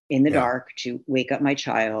in the Yeah. dark to wake up my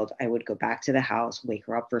child. I would go back to the house, wake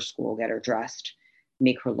her up for school, get her dressed,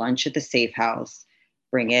 make her lunch at the safe house,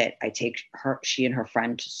 bring it. I take she and her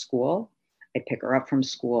friend to school. I pick her up from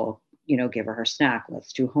school, give her snack.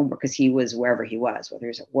 Let's do homework, because he was wherever he was, whether he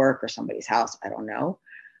was at work or somebody's house, I don't know.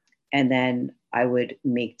 And then I would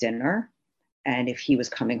make dinner. And if he was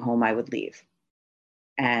coming home, I would leave.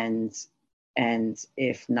 And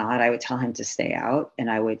if not, I would tell him to stay out,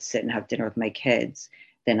 and I would sit and have dinner with my kids.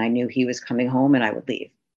 Then I knew he was coming home, and I would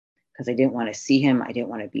leave because I didn't want to see him. I didn't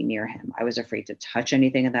want to be near him. I was afraid to touch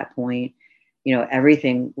anything at that point.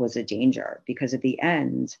 Everything was a danger, because at the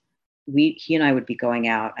end, he and I would be going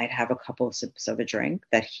out. I'd have a couple of sips of a drink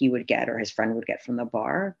that he would get or his friend would get from the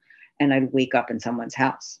bar, and I'd wake up in someone's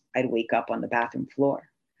house. I'd wake up on the bathroom floor.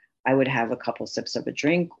 I would have a couple sips of a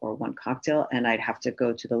drink or one cocktail, and I'd have to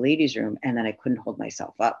go to the ladies' room, and then I couldn't hold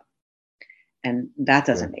myself up. And that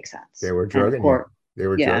Yeah. doesn't make sense. They were And of drugging you. course, They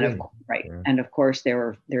were yeah, drugging you. right. Yeah. And of course,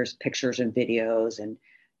 there's pictures and videos, and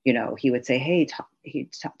he would say, "Hey,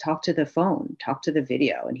 he'd talk to the phone, talk to the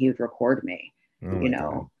video," and he would record me. Oh You my God.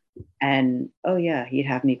 know, and oh yeah, he'd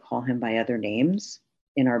have me call him by other names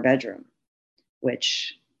in our bedroom,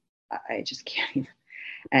 which I just can't even.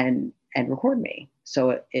 And and record me.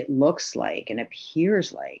 So it looks like and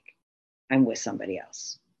appears like I'm with somebody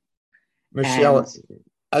else. And Michelle,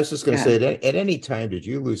 I was just going to yeah, say, at any time, did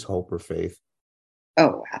you lose hope or faith?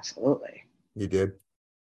 oh, absolutely. You did?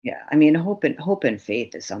 Yeah. I mean, hope and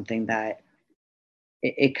faith is something that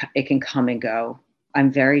it can come and go.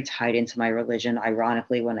 I'm very tied into my religion.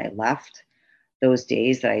 Ironically, when I left, those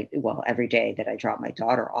days that every day that I dropped my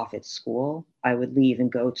daughter off at school, I would leave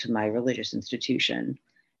and go to my religious institution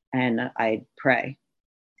and I'd pray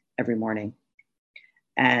every morning.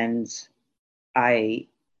 And I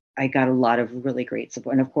I got a lot of really great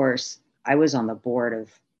support. And of course, I was on the board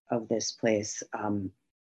of this place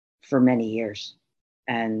for many years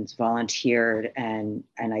and volunteered and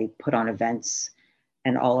I put on events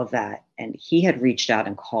and all of that. And he had reached out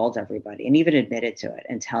and called everybody and even admitted to it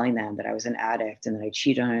and telling them that I was an addict and that I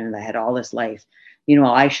cheated on him and I had all this life.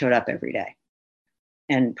 Meanwhile, I showed up every day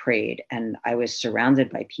and prayed and I was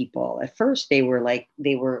surrounded by people. At first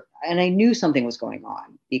and I knew something was going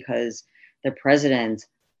on because the president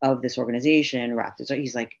of this organization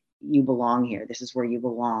he's like, you belong here. This is where you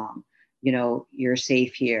belong. You're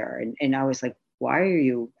safe here. And I was like, why are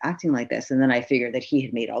you acting like this? And then I figured that he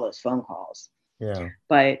had made all those phone calls. Yeah.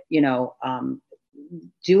 But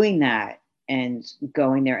doing that and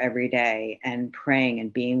going there every day and praying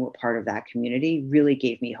and being part of that community really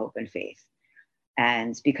gave me hope and faith.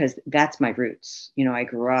 And because that's my roots. I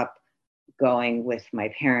grew up going with my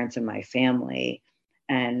parents and my family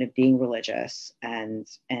and being religious and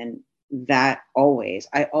that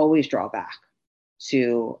I always draw back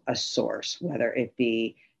to a source, whether it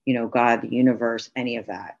be, God, the universe, any of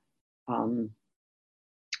that. And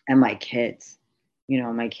my kids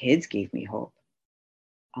gave me hope.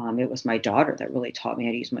 It was my daughter that really taught me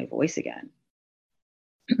how to use my voice again.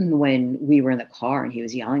 When we were in the car and he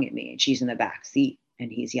was yelling at me and she's in the back seat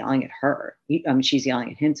and he's yelling at her. She's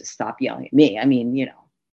yelling at him to stop yelling at me. I mean,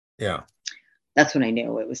 Yeah. that's when I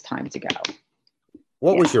knew it was time to go.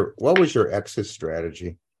 What was your exit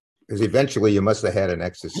strategy? Because eventually you must have had an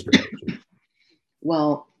exit strategy.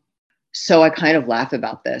 Well, so I kind of laugh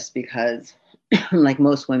about this because like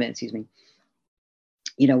most women, excuse me,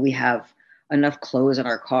 we have enough clothes in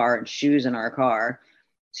our car and shoes in our car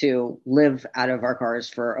to live out of our cars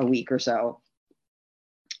for a week or so.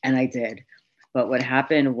 And I did. But what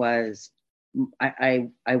happened was I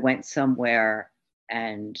went somewhere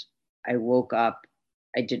and I woke up.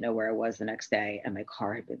 I didn't know where I was the next day and my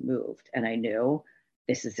car had been moved. And I knew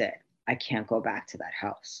this is it. I can't go back to that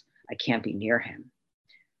house. I can't be near him.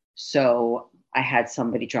 So I had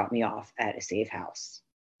somebody drop me off at a safe house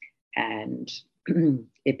and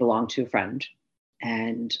it belonged to a friend.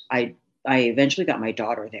 And I eventually got my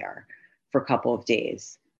daughter there for a couple of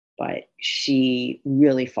days, but she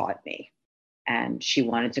really fought me and she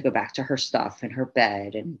wanted to go back to her stuff in her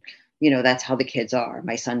bed. And, that's how the kids are.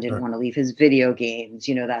 My son didn't want to leave his video games,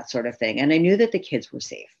 that sort of thing. And I knew that the kids were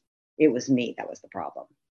safe. It was me that was the problem.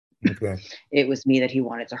 Okay. It was me that he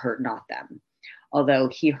wanted to hurt, not them. Although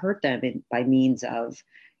he hurt them by means of,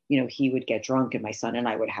 he would get drunk and my son and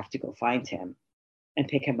I would have to go find him and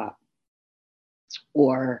pick him up.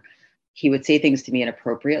 Or he would say things to me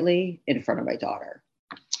inappropriately in front of my daughter.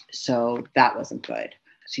 So that wasn't good.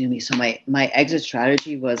 Excuse me. So my exit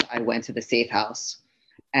strategy was I went to the safe house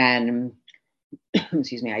and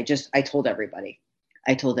excuse me, I told everybody.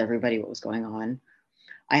 I told everybody what was going on.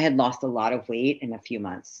 I had lost a lot of weight in a few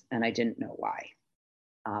months and I didn't know why.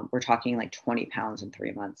 We're talking like 20 pounds in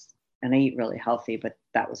 3 months. And I eat really healthy, but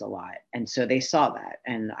that was a lot. And so they saw that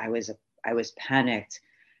and I was panicked.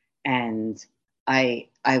 And I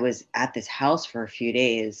was at this house for a few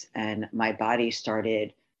days and my body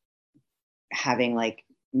started having like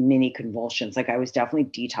mini convulsions. Like I was definitely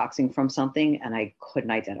detoxing from something and I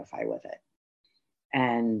couldn't identify with it.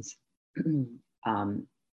 And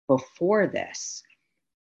before this,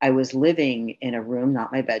 I was living in a room,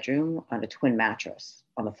 not my bedroom, on a twin mattress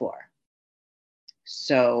on the floor.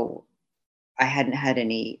 So I hadn't had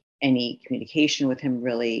any communication with him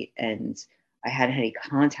really, and I hadn't had any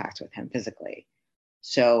contact with him physically.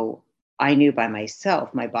 So I knew by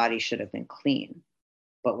myself my body should have been clean.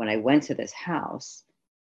 But when I went to this house,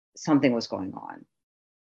 something was going on.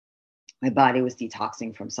 My body was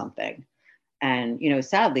detoxing from something. And,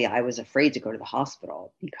 sadly, I was afraid to go to the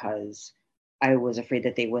hospital because I was afraid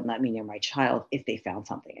that they wouldn't let me near my child if they found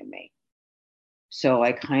something in me. So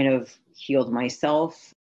I kind of healed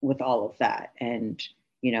myself with all of that and,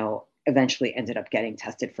 eventually ended up getting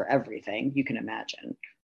tested for everything you can imagine.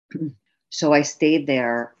 So I stayed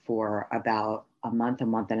there for about a month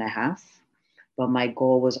and a half. But my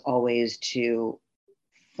goal was always to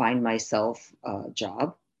find myself a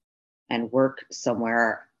job and work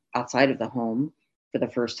somewhere outside of the home for the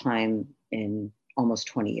first time in almost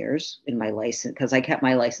 20 years in my license, because I kept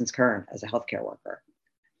my license current as a healthcare worker.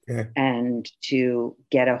 Okay. And to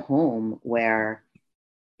get a home where,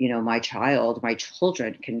 my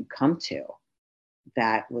children can come to,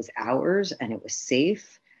 that was ours and it was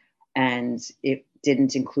safe, and it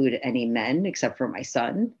didn't include any men except for my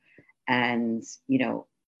son. And,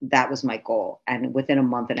 that was my goal. And within a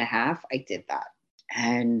month and a half, I did that.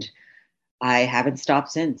 And I haven't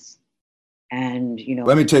stopped since. And,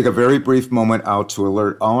 Let me take a very brief moment out to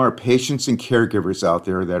alert all our patients and caregivers out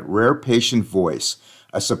there that Rare Patient Voice,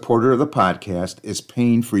 a supporter of the podcast, is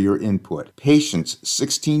paying for your input. Patients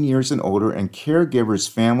 16 years and older and caregivers,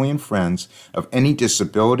 family, and friends of any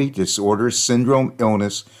disability, disorder, syndrome,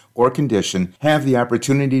 illness, or condition have the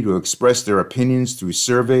opportunity to express their opinions through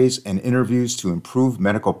surveys and interviews to improve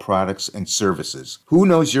medical products and services. Who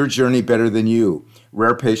knows your journey better than you?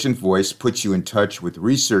 Rare Patient Voice puts you in touch with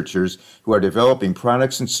researchers who are developing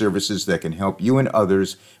products and services that can help you and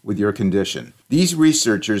others with your condition. These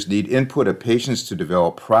researchers need input of patients to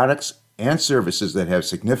develop products and services that have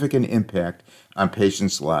significant impact on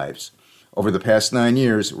patients' lives. Over the past 9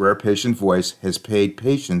 years, Rare Patient Voice has paid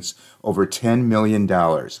patients over $10 million.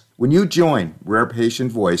 When you join Rare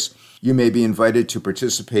Patient Voice, you may be invited to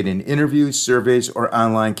participate in interviews, surveys, or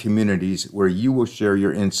online communities where you will share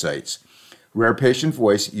your insights. Rare Patient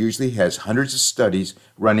Voice usually has hundreds of studies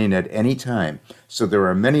running at any time, so there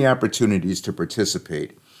are many opportunities to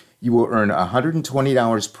participate. You will earn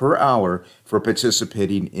 $120 per hour for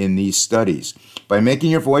participating in these studies. By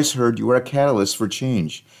making your voice heard, you are a catalyst for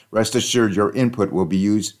change. Rest assured your input will be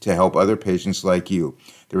used to help other patients like you.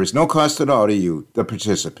 There is no cost at all to you, the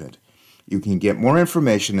participant. You can get more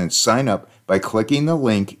information and sign up by clicking the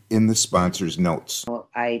link in the sponsor's notes.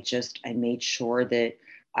 I made sure that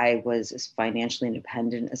I was as financially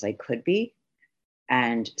independent as I could be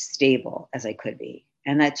and stable as I could be.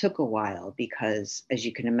 And that took a while because, as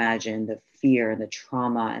you can imagine, the fear and the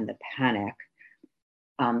trauma and the panic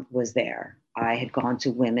was there. I had gone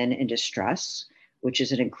to Women in Distress, which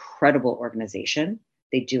is an incredible organization.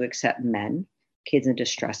 They do accept men. Kids in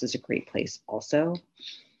Distress is a great place also.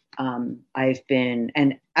 And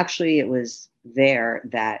actually it was there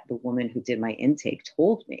that the woman who did my intake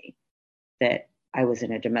told me that I was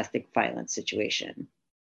in a domestic violence situation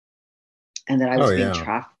and that I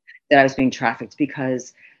was being trafficked,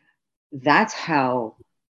 because that's how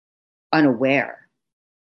unaware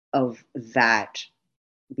of that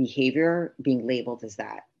behavior being labeled as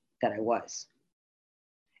that I was.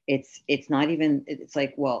 It's not even, it's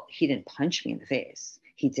like, well, he didn't punch me in the face.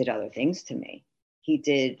 He did other things to me. He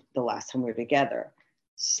did, the last time we were together,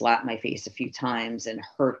 slap my face a few times and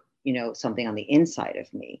hurt, something on the inside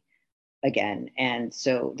of me again. And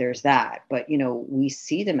so there's that. But, we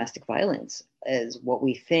see domestic violence as what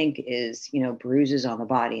we think is, bruises on the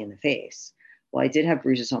body and the face. Well, I did have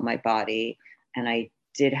bruises on my body, and I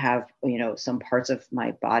did have, some parts of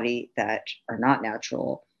my body that are not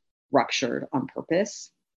natural ruptured on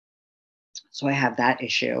purpose. So I have that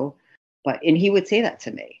issue. And he would say that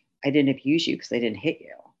to me. I didn't abuse you because I didn't hit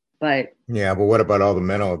you. But yeah, but what about all the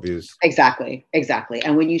mental abuse? Exactly.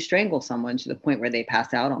 And when you strangle someone to the point where they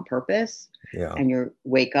pass out on purpose, Yeah, and you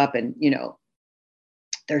wake up and,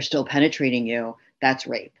 they're still penetrating you, that's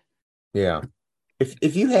rape. yeah.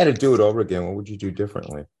 If you had to do it over again, what would you do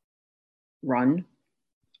differently? Run.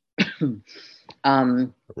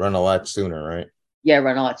 Run a lot sooner, right? Yeah,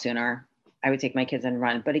 run a lot sooner. I would take my kids and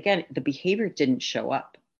run. But again, the behavior didn't show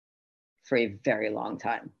up for a very long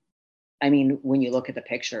time. I mean, when you look at the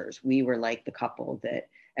pictures, we were like the couple that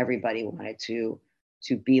everybody wanted to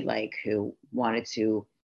be like, who wanted to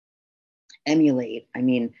emulate. I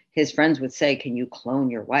mean, his friends would say, "Can you clone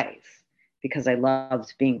your wife?" Because I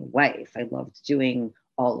loved being a wife. I loved doing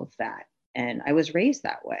all of that. And I was raised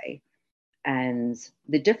that way. And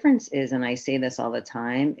the difference is, and I say this all the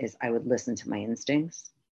time, is I would listen to my instincts.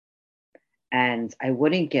 And I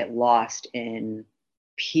wouldn't get lost in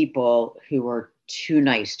people who were too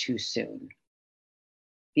nice too soon.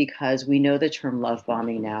 Because we know the term love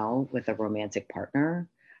bombing now with a romantic partner,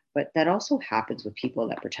 but that also happens with people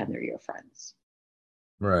that pretend they're your friends.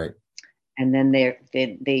 Right. And then they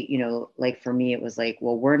like for me, it was like,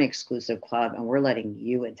 well, we're an exclusive club and we're letting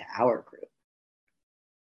you into our group.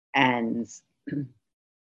 And,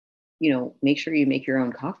 make sure you make your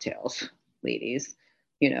own cocktails, ladies,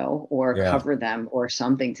 or Yeah. cover them or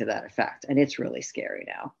something to that effect. And it's really scary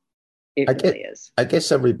now. It really is. I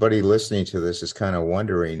guess everybody listening to this is kind of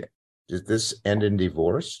wondering, did this end in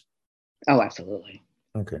divorce? Oh, absolutely.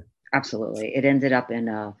 Okay. Absolutely. It ended up in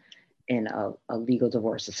a legal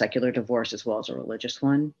divorce, a secular divorce, as well as a religious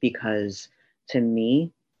one, because to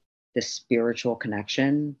me, the spiritual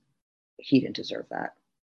connection, he didn't deserve that.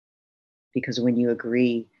 Because when you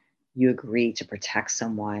agree to protect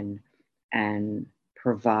someone and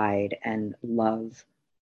provide and love,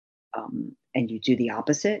 and you do the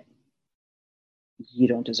opposite, you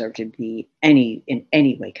don't deserve to be in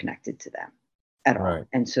any way connected to them at all. Right.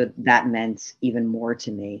 And so that meant even more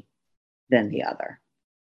to me than the other.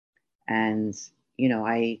 And,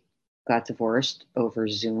 I got divorced over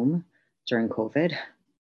Zoom during COVID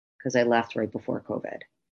because I left right before COVID,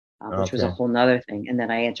 which was a Okay. whole nother thing. And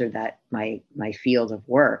then I entered that my field of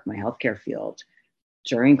work, my healthcare field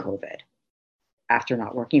during COVID after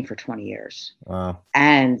not working for 20 years. Wow.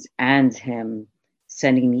 And him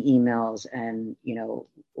sending me emails and,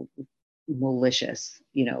 malicious,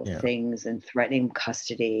 Yeah. things and threatening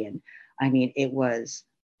custody. And I mean, it was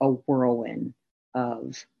a whirlwind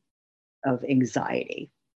of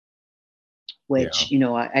anxiety, Yeah. which,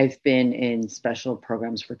 I've been in special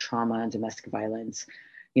programs for trauma and domestic violence,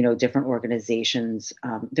 different organizations.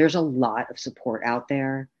 There's a lot of support out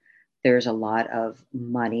there. There's a lot of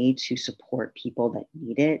money to support people that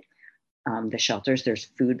need it. The shelters, there's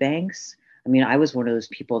food banks. I mean, I was one of those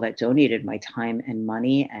people that donated my time and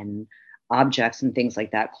money and objects and things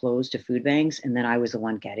like that, clothes to food banks. And then I was the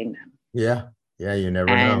one getting them. Yeah. Yeah. You never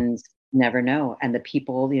know. And never know. And the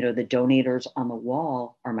people, the donators on the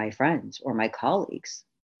wall are my friends or my colleagues.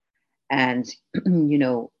 And,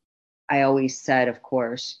 I always said, of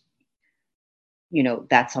course,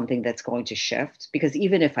 that's something that's going to shift because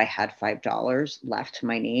even if I had $5 left to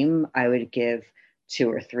my name, I would give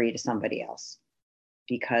 2 or 3 to somebody else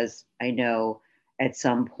because I know at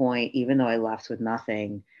some point, even though I left with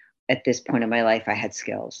nothing, at this point in my life, I had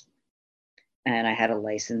skills and I had a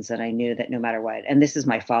license and I knew that no matter what, and this is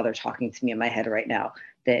my father talking to me in my head right now,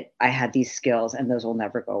 that I had these skills and those will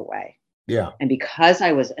never go away. Yeah. And because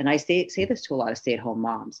I was, and I say this to a lot of stay-at-home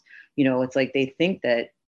moms, it's like they think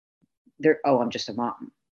that I'm just a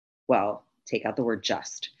mom. Well, take out the word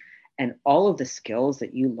just. And all of the skills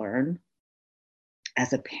that you learn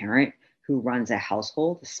as a parent who runs a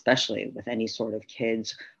household, especially with any sort of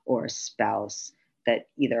kids or a spouse that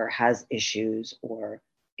either has issues or,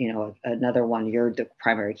 another one, you're the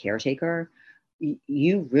primary caretaker,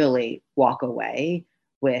 you really walk away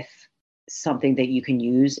with something that you can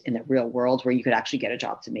use in the real world where you could actually get a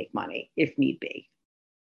job to make money if need be.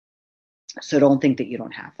 So don't think that you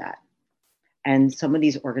don't have that. And some of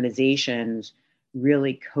these organizations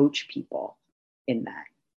really coach people in that,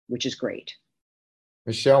 which is great.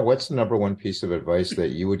 Michelle, what's the number one piece of advice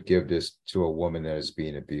that you would give this to a woman that is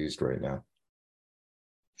being abused right now?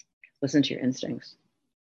 Listen to your instincts.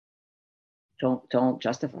 Don't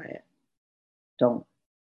justify it. Don't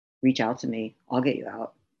reach out to me. I'll get you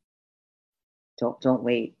out. Don't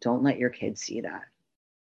wait. Don't let your kids see that.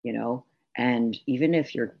 And even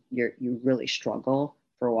if you really struggle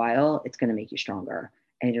for a while, it's going to make you stronger,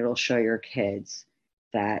 and it'll show your kids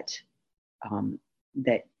that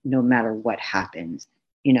that no matter what happens,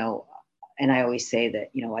 and I always say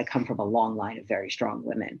that, I come from a long line of very strong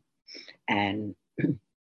women, and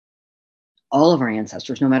all of our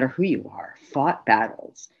ancestors, no matter who you are, fought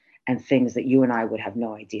battles and things that you and I would have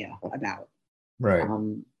no idea about. Right.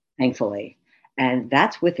 Thankfully. And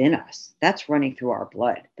that's within us. That's running through our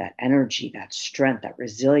blood, that energy, that strength, that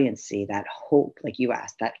resiliency, that hope, like you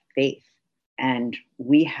asked, that faith. And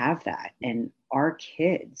we have that. And our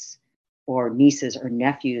kids or nieces or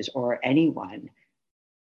nephews or anyone,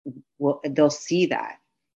 they'll see that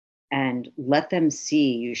and let them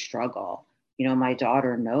see you struggle. My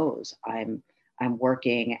daughter knows I'm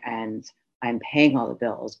working and I'm paying all the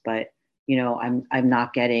bills, but I'm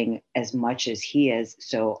not getting as much as he is.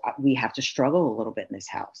 So we have to struggle a little bit in this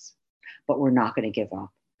house, but we're not going to give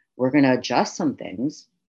up. We're going to adjust some things,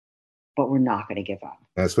 but we're not going to give up.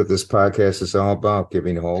 That's what this podcast is all about,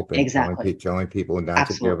 giving hope and Exactly. telling people not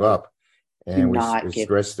to give Absolutely. up. Do And we not give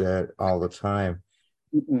stress that all the time.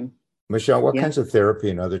 Mm-mm. Michelle, what Yeah. kinds of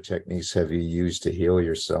therapy and other techniques have you used to heal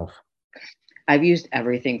yourself? I've used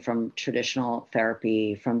everything from traditional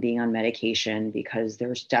therapy, from being on medication, because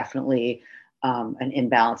there's definitely an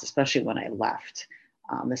imbalance, especially when I left,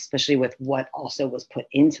 especially with what also was put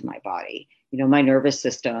into my body. My nervous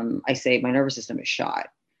system, I say my nervous system is shot.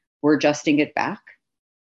 We're adjusting it back.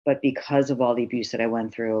 But because of all the abuse that I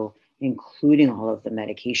went through, including all of the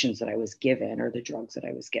medications that I was given, or the drugs that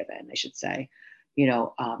I was given, I should say,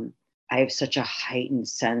 I have such a heightened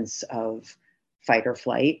sense of fight or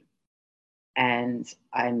flight, and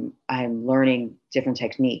I'm learning different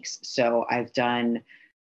techniques. So I've done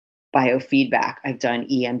biofeedback, I've done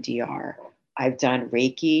EMDR, I've done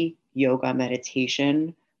Reiki, yoga,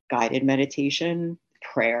 meditation, guided meditation,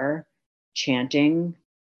 prayer, chanting,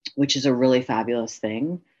 which is a really fabulous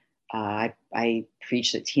thing. I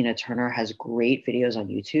preach that Tina Turner has great videos on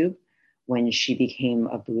YouTube. When she became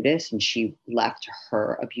a Buddhist and she left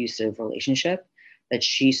her abusive relationship, that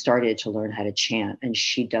she started to learn how to chant, and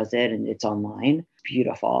she does it and it's online.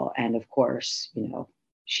 Beautiful. And of course,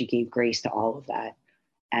 she gave grace to all of that.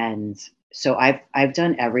 And so I've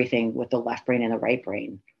done everything with the left brain and the right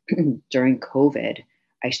brain. During COVID,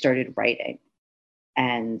 I started writing.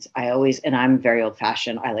 And I'm very old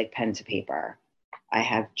fashioned. I like pen to paper. I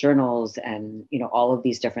have journals and, all of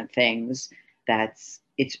these different things.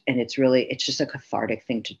 It's just a cathartic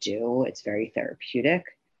thing to do. It's very therapeutic.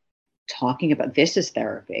 Talking about this is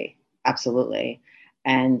therapy. Absolutely.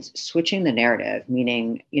 And switching the narrative,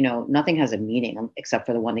 meaning, nothing has a meaning except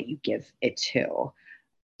for the one that you give it to.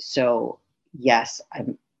 So yes,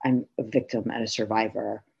 I'm a victim and a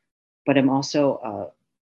survivor, but I'm also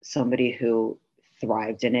somebody who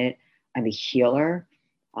thrived in it. I'm a healer.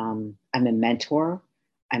 I'm a mentor.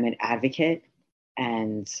 I'm an advocate,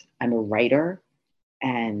 and I'm a writer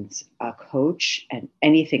and a coach and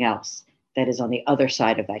anything else that is on the other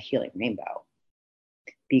side of that healing rainbow,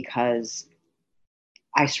 because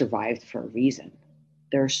I survived for a reason.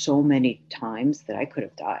 There are so many times that I could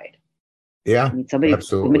have died. Yeah, I mean, somebody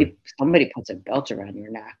absolutely. puts a belt around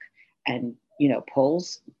your neck and,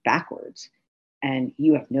 pulls backwards, and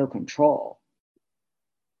you have no control.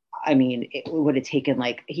 I mean, it would have taken,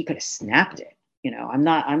 he could have snapped it.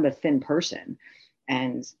 I'm a thin person,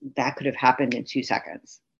 and that could have happened in 2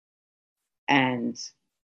 seconds. And,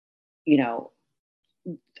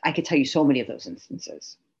 I could tell you so many of those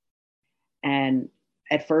instances. And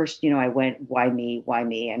at first, I went, why me? Why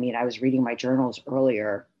me? I mean, I was reading my journals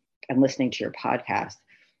earlier and listening to your podcast,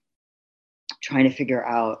 trying to figure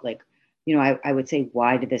out, I would say,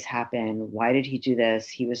 why did this happen? Why did he do this?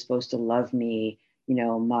 He was supposed to love me,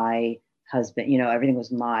 my husband, everything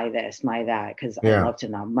was my this, my that, because I Yeah. loved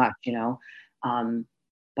him that much,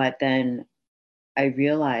 but then I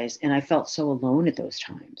realized, and I felt so alone at those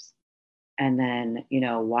times. And then,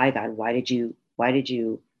 why, God, why did you,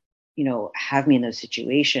 have me in those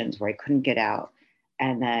situations where I couldn't get out?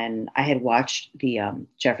 And then I had watched the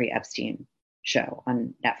Jeffrey Epstein show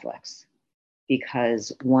on Netflix,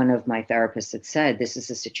 because one of my therapists had said, this is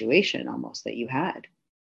a situation almost that you had.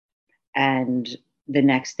 And the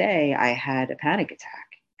next day I had a panic attack,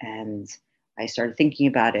 and I started thinking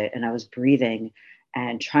about it, and I was breathing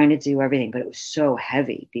and trying to do everything, but it was so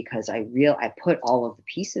heavy because I put all of the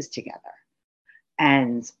pieces together.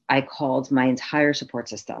 And I called my entire support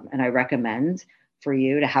system. And I recommend for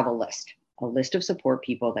you to have a list of support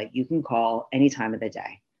people that you can call any time of the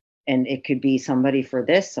day. And it could be somebody for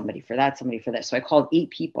this, somebody for that, somebody for this. So I called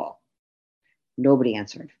 8 people. Nobody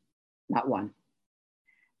answered, not one.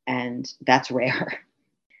 And that's rare.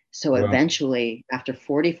 So Well, eventually, after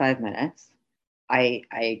 45 minutes,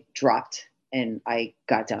 I dropped and I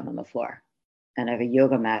got down on the floor. And I have a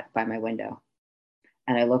yoga mat by my window.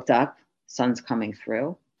 And I looked up, sun's coming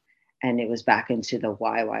through, and it was back into the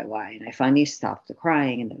why. And I finally stopped the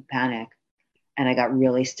crying and the panic, and I got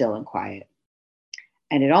really still and quiet.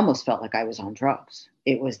 And it almost felt like I was on drugs.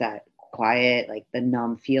 It was that quiet, like the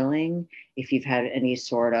numb feeling. If you've had any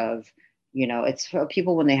sort of, it's for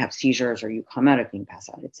people when they have seizures or you come out of being passed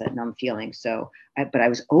out, it's that numb feeling. But I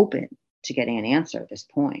was open to getting an answer at this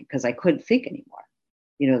point because I couldn't think anymore.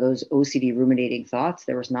 Those OCD ruminating thoughts,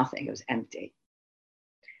 there was nothing. It was empty.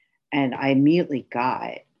 And I immediately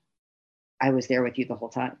I was there with you the whole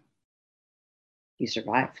time. You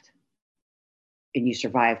survived. And you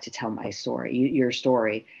survived to tell my story, your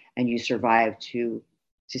story, and you survived to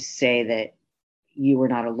say that you were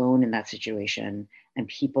not alone in that situation, and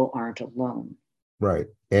people aren't alone. right.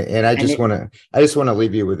 And I And just want to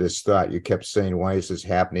leave you with this thought. You kept saying, why is this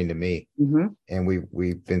happening to me? mm-hmm, And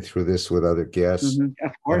we've been through this with other guests.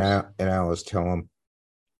 of course, And I always tell them,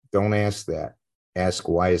 don't ask that. Ask,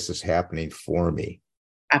 why is this happening for me?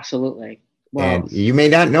 absolutely. Well, And you may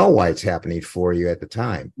not know why it's happening for you at the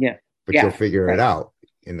time, yeah, but you'll yeah, figure it right. out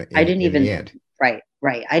in the I didn't even end. right.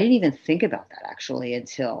 I didn't even think about that actually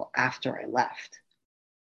until after I left,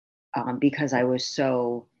 because I was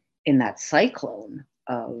so in that cyclone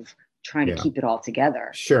of trying to Yeah. keep it all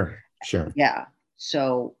together. Sure. Yeah.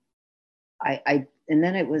 So and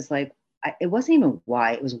then it was like, it wasn't even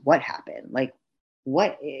why, it was what happened. Like,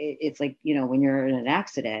 it's like, when you're in an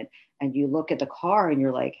accident and you look at the car and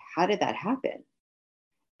you're like, how did that happen?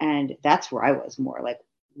 And that's where I was more like,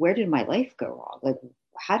 where did my life go wrong? Like,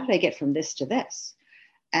 how did I get from this to this?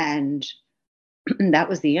 And that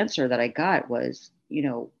was the answer that I got was,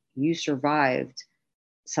 you survived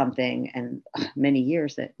something and many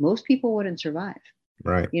years that most people wouldn't survive.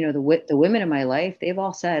 Right. The women in my life, they've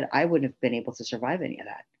all said I wouldn't have been able to survive any of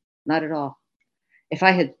that. Not at all. If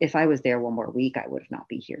I was there one more week, I would not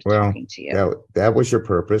be here Well, talking to you. that was your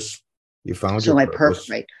purpose. You found your purpose.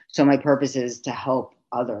 Right. So my purpose is to help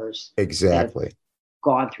others that have Exactly.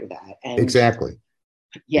 gone through that. And Exactly.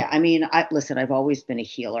 yeah, I mean, listen, I've always been a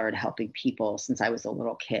healer and helping people since I was a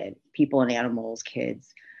little kid, people and animals,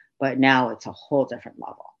 kids, but now it's a whole different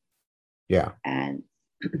level. Yeah. And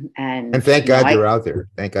And thank God you're out there.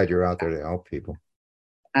 Thank God you're out there to help people.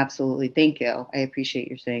 Absolutely. Thank you. I appreciate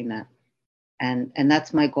you saying that. And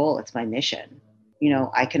that's my goal. It's my mission.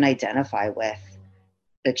 I can identify with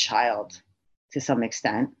the child to some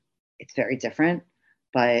extent. It's very different,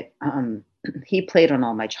 but he played on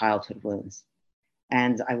all my childhood wounds,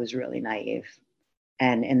 and I was really naive.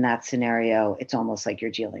 And in that scenario, it's almost like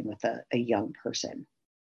you're dealing with a young person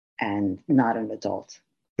and not an adult.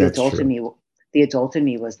 That's true. The adult in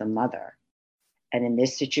me was the mother. And in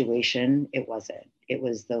this situation, it wasn't. It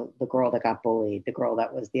was the girl that got bullied, the girl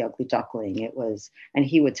that was the ugly duckling. And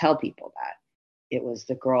he would tell people that. It was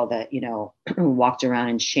the girl that, walked around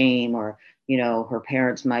in shame, or, her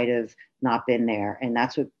parents might have not been there. And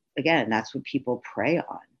that's what people prey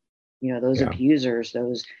on. Those Yeah. abusers,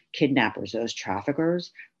 those kidnappers, those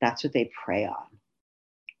traffickers, that's what they prey on.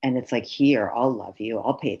 And it's like, here, I'll love you.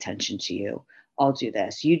 I'll pay attention to you. I'll do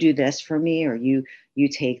this. You do this for me, or you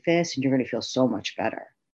take this, and you're going to feel so much better.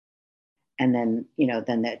 And then,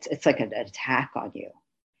 then it's like an attack on you.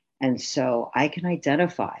 And so I can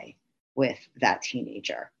identify with that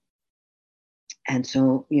teenager. And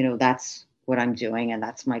so, that's what I'm doing. And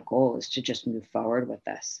that's my goal, is to just move forward with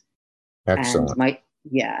this. Excellent.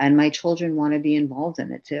 And my children want to be involved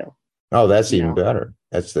in it too. Oh, that's even better.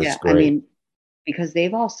 That's yeah, great. I mean, because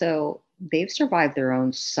they've survived their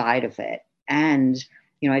own side of it. And,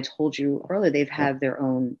 I told you earlier, they've had their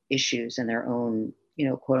own issues and their own,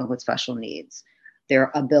 quote unquote, special needs,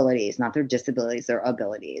 their abilities, not their disabilities, their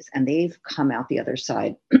abilities. And they've come out the other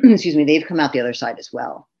side. Excuse me. They've come out the other side as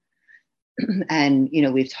well. And,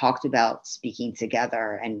 we've talked about speaking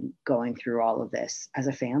together and going through all of this as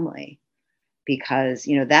a family, because,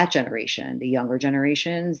 that generation, the younger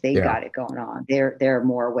generations, they got it going on. They're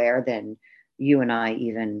more aware than you and I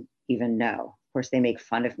even know. Of course, they make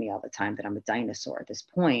fun of me all the time that I'm a dinosaur at this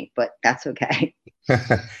point, but that's okay.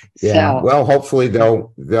 Yeah. So, well, hopefully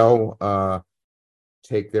they'll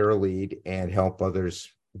take their lead and help others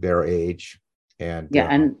their age, and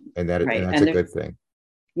that's a good thing.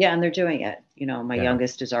 Yeah, and they're doing it. My Yeah.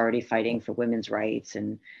 youngest is already fighting for women's rights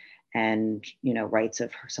and rights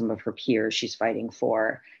of some of her peers she's fighting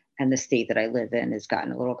for. And the state that I live in has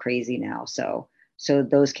gotten a little crazy now. So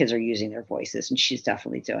those kids are using their voices, and she's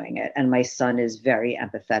definitely doing it. And my son is very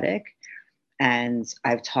empathetic, and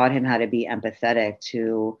I've taught him how to be empathetic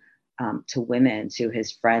to women, to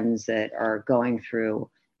his friends that are going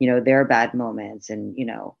through, their bad moments. And,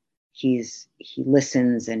 he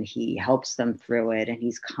listens and he helps them through it, and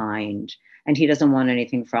he's kind, and he doesn't want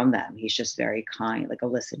anything from them. He's just very kind, like a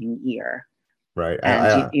listening ear. Right.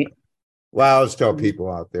 And I always tell people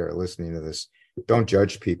out there listening to this, don't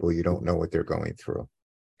judge people. You don't know what they're going through.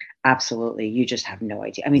 Absolutely. You just have no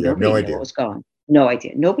idea. I mean, You have nobody no knew idea. what was going on. No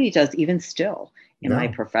idea. Nobody does, even still in my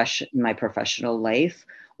No. professional life,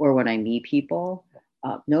 or when I meet people,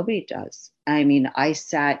 nobody does. I mean, I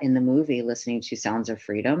sat in the movie listening to Sounds of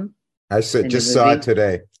Freedom. I just saw it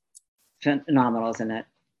today. Phenomenal, isn't it?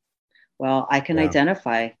 Well, I can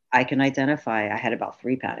identify. I had about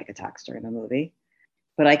 3 panic attacks during the movie,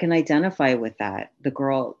 but I can identify with that. The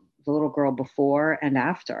little girl before and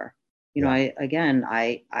after. I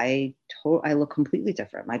look completely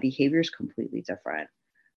different. My behavior is completely different.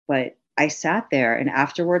 But I sat there, and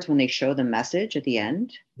afterwards, when they show the message at the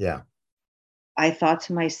end, I thought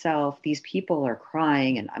to myself, these people are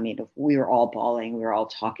crying. And I mean, we were all bawling. We were all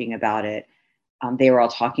talking about it. They were all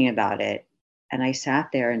talking about it. And I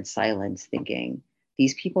sat there in silence thinking,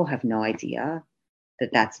 these people have no idea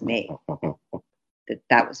that that's me,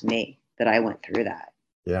 that was me, that I went through that.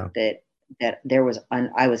 Yeah. That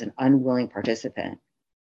I was an unwilling participant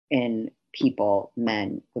in people,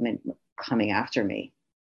 men, women coming after me,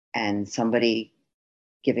 and somebody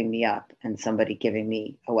giving me up and somebody giving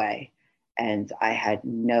me away. And I had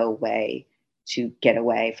no way to get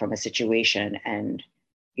away from a situation. And,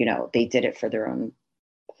 they did it for their own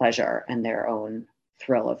pleasure and their own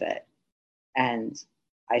thrill of it. And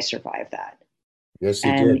I survived that. Yes,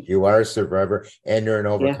 you did. You are a survivor, and you're an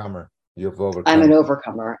overcomer. You've overcome. I'm an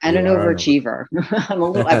overcomer and an overachiever.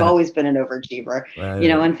 I've always been an overachiever,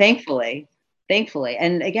 and thankfully.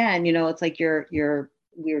 And again, it's like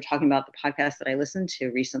we were talking about the podcast that I listened to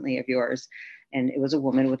recently of yours, and it was a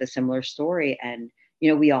woman with a similar story. And,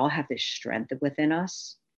 we all have this strength within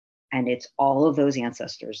us, and it's all of those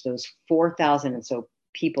ancestors, those 4,000 and so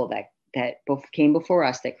people that both came before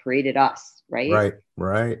us, that created us, right? Right,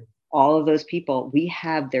 right. All of those people, we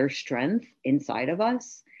have their strength inside of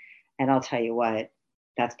us. And I'll tell you what,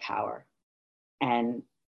 that's power. And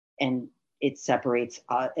and it separates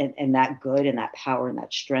and that good and that power and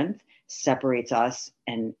that strength separates us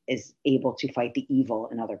and is able to fight the evil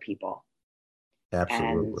in other people. And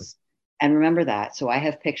Absolutely. and remember that. So I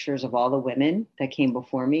have pictures of all the women that came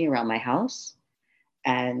before me around my house,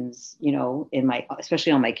 and in my,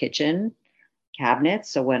 especially on my kitchen cabinets.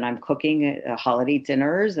 So when I'm cooking holiday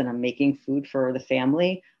dinners and I'm making food for the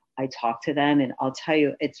family, I talk to them, and I'll tell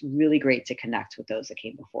you, it's really great to connect with those that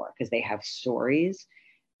came before, because they have stories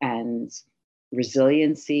and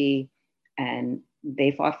resiliency, and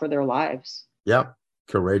they fought for their lives. Yep.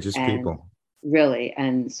 Courageous And people. really,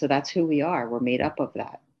 and so that's who we are. We're made up of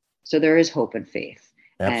that. So there is hope and faith.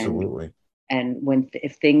 And Absolutely.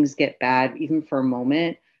 if things get bad, even for a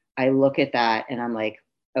moment, I look at that and I'm like,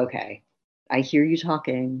 okay, I hear you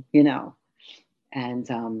talking, and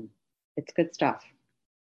it's good stuff.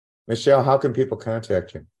 Michelle, how can people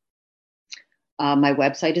contact you? My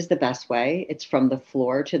website is the best way. It's from the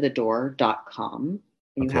floor to the door.com.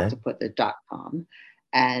 You have Okay. to put the .com.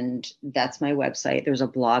 And that's my website. There's a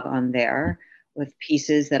blog on there with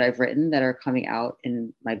pieces that I've written that are coming out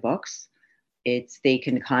in my books. They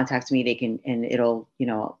can contact me, they can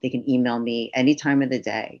email me any time of the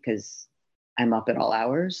day, because I'm up at all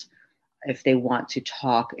hours. If they want to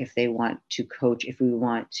talk, if they want to coach, if we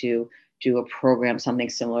want to do a program, something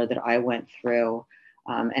similar that I went through,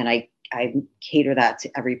 and I cater that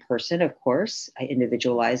to every person, of course. I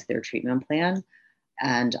individualize their treatment plan.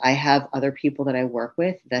 And I have other people that I work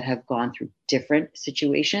with that have gone through different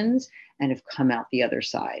situations and have come out the other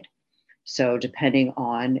side. So, depending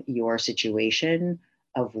on your situation,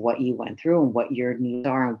 of what you went through and what your needs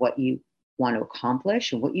are and what you want to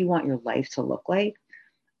accomplish and what you want your life to look like,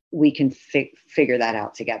 we can figure that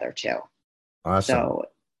out together too. Awesome. So,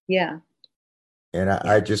 yeah. And Yeah.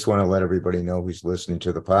 I just want to let everybody know who's listening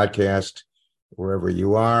to the podcast, wherever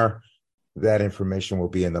you are, that information will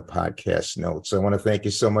be in the podcast notes. I want to thank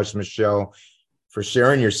you so much, Michelle, for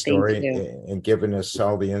sharing your Thank story you. and giving us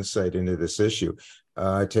all the insight into this issue.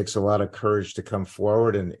 It takes a lot of courage to come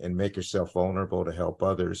forward and make yourself vulnerable to help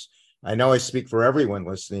others. I know I speak for everyone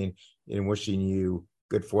listening in wishing you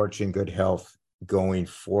good fortune, good health going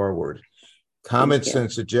forward. Comments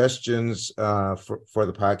and suggestions for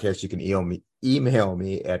the podcast, you can email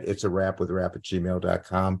me at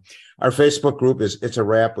itsarapwithrap@gmail.com. Our Facebook group is It's a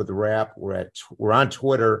Rap with Rap. We're on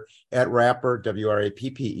Twitter at Rapper,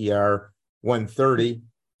 WRAPPER 130.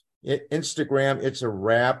 Instagram, It's a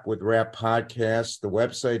Rap with Rap podcast. The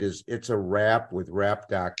website is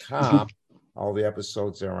itsarapwithrap.com. All the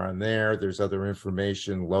episodes are on there. There's other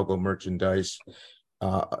information, logo merchandise.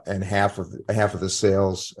 And half of the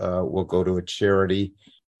sales will go to a charity.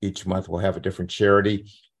 Each month we'll have a different charity.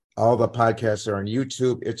 All the podcasts are on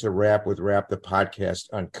YouTube. It's a Rap with Rap, the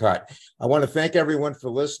podcast uncut. I want to thank everyone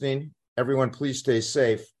for listening. Everyone, please stay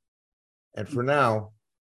safe. And for now,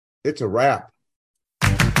 it's a wrap.